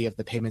majority of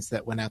the payments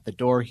that went out the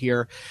door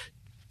here.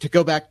 To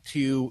go back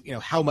to,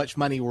 how much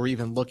money we're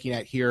even looking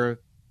at here,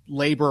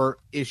 Labor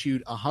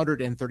issued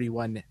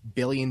 $131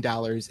 billion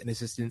in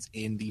assistance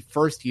in the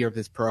first year of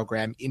this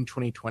program in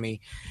 2020,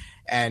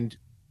 and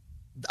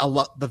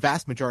the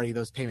vast majority of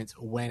those payments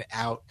went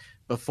out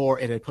before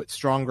it had put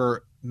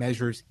stronger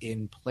measures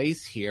in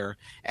place here.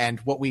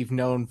 And what we've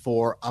known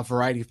for a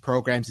variety of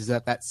programs is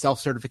that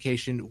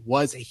self-certification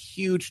was a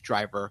huge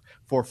driver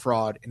for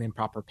fraud and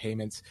improper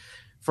payments.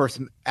 For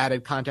some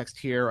added context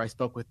here, I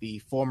spoke with the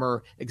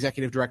former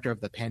executive director of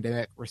the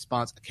Pandemic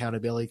Response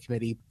Accountability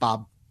Committee,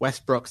 Bob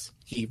Westbrooks.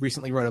 He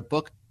recently wrote a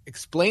book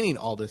explaining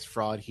all this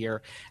fraud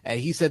here. And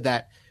he said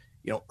that,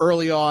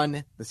 early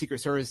on, the Secret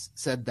Service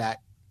said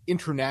that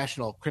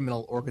international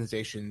criminal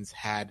organizations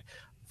had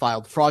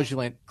filed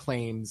fraudulent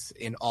claims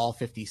in all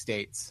 50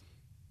 states.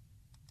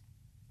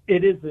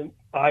 It is an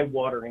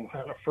eye-watering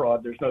kind of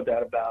fraud. There's no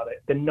doubt about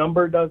it. The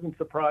number doesn't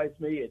surprise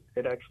me.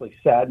 It actually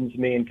saddens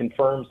me and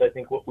confirms, I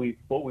think, what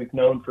we've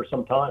known for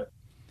some time.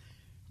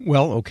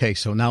 Well, okay,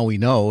 so now we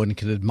know and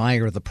can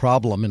admire the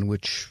problem in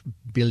which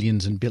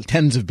billions and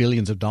tens of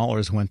billions of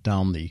dollars went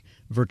down the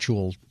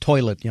virtual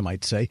toilet, you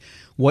might say.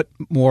 What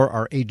more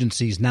are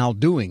agencies now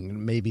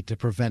doing, maybe to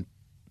prevent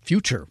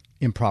future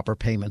improper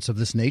payments of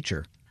this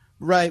nature?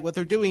 Right. What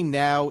they're doing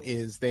now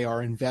is they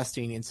are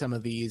investing in some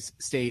of these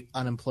state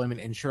unemployment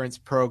insurance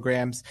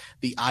programs,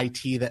 the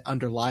IT that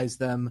underlies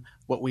them.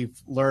 What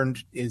we've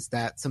learned is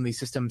that some of these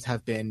systems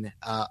have been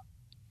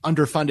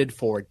underfunded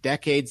for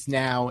decades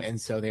now, and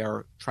so they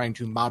are trying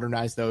to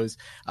modernize those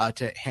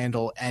to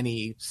handle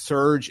any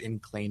surge in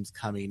claims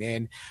coming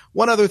in.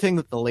 One other thing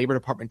that the Labor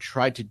Department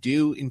tried to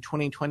do in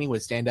 2020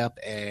 was stand up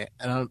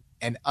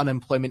an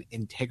unemployment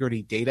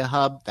integrity data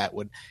hub that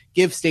would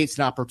give states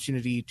an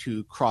opportunity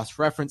to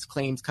cross-reference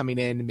claims coming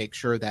in and make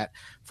sure that,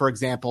 for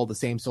example, the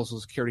same Social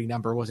Security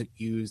number wasn't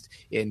used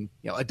in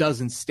a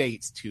dozen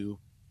states to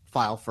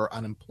file for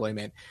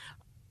unemployment.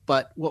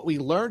 But what we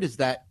learned is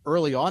that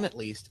early on, at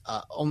least,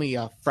 only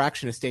a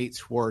fraction of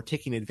states were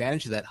taking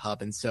advantage of that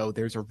hub. And so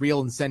there's a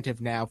real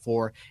incentive now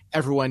for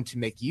everyone to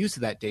make use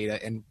of that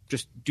data and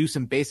just do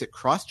some basic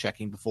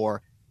cross-checking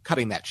before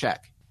cutting that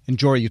check. And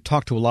Jory, you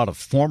talked to a lot of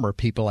former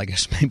people. I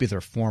guess maybe they're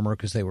former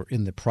because they were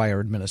in the prior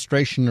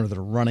administration or they're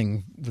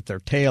running with their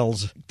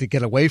tails to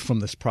get away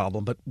from this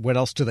problem. But what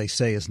else do they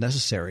say is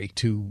necessary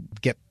to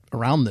get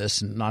around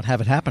this and not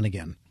have it happen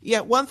again? Yeah,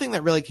 one thing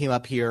that really came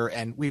up here,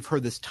 and we've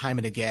heard this time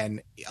and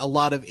again, a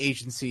lot of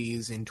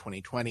agencies in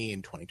 2020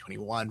 and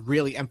 2021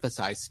 really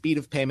emphasized speed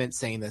of payment,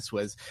 saying this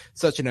was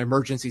such an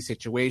emergency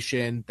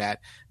situation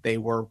that they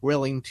were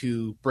willing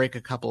to break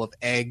a couple of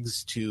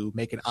eggs to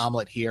make an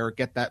omelet here,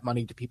 get that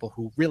money to people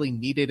who really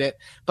needed it.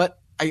 But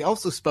I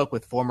also spoke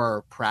with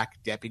former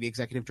PRAC Deputy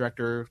Executive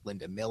Director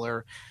Linda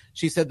Miller.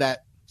 She said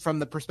that from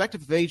the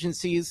perspective of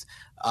agencies,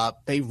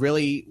 they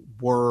really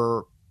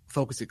were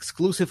focused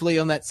exclusively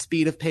on that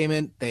speed of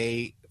payment.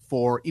 They,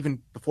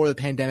 even before the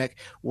pandemic,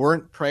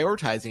 weren't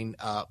prioritizing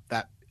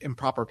that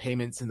improper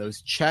payments and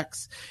those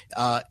checks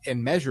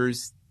and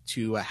measures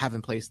to have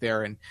in place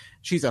there. And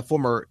she's a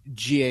former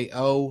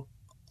GAO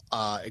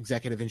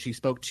executive, and she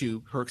spoke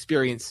to her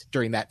experience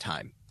during that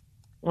time.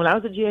 When I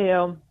was a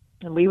GAO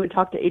and we would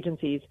talk to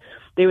agencies,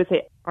 they would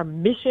say, our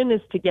mission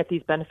is to get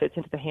these benefits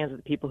into the hands of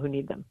the people who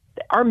need them.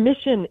 Our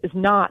mission is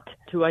not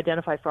to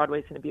identify fraud,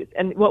 waste, and abuse.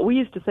 And what we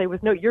used to say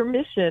was, no, your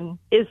mission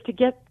is to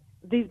get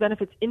these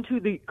benefits into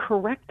the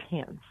correct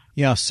hands.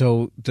 Yeah,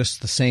 so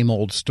just the same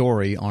old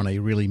story on a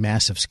really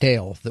massive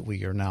scale that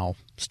we are now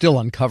still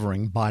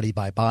uncovering body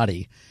by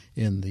body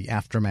in the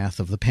aftermath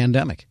of the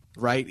pandemic.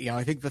 Right.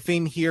 I think the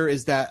theme here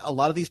is that a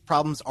lot of these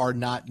problems are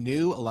not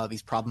new. A lot of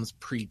these problems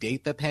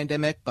predate the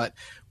pandemic. But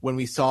when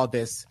we saw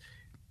this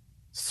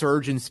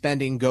surge in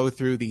spending go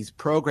through these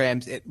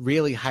programs, it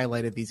really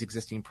highlighted these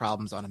existing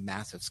problems on a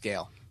massive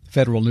scale.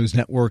 Federal News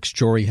Network's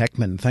Jory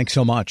Heckman, thanks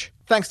so much.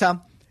 Thanks,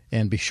 Tom.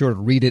 And be sure to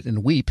read it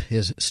and weep,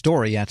 his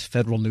story at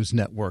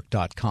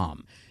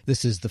federalnewsnetwork.com.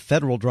 This is the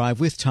Federal Drive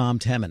with Tom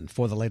Temin.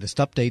 For the latest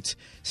updates,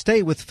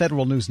 stay with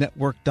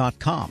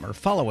federalnewsnetwork.com or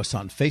follow us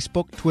on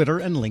Facebook, Twitter,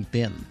 and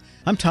LinkedIn.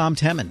 I'm Tom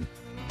Temin.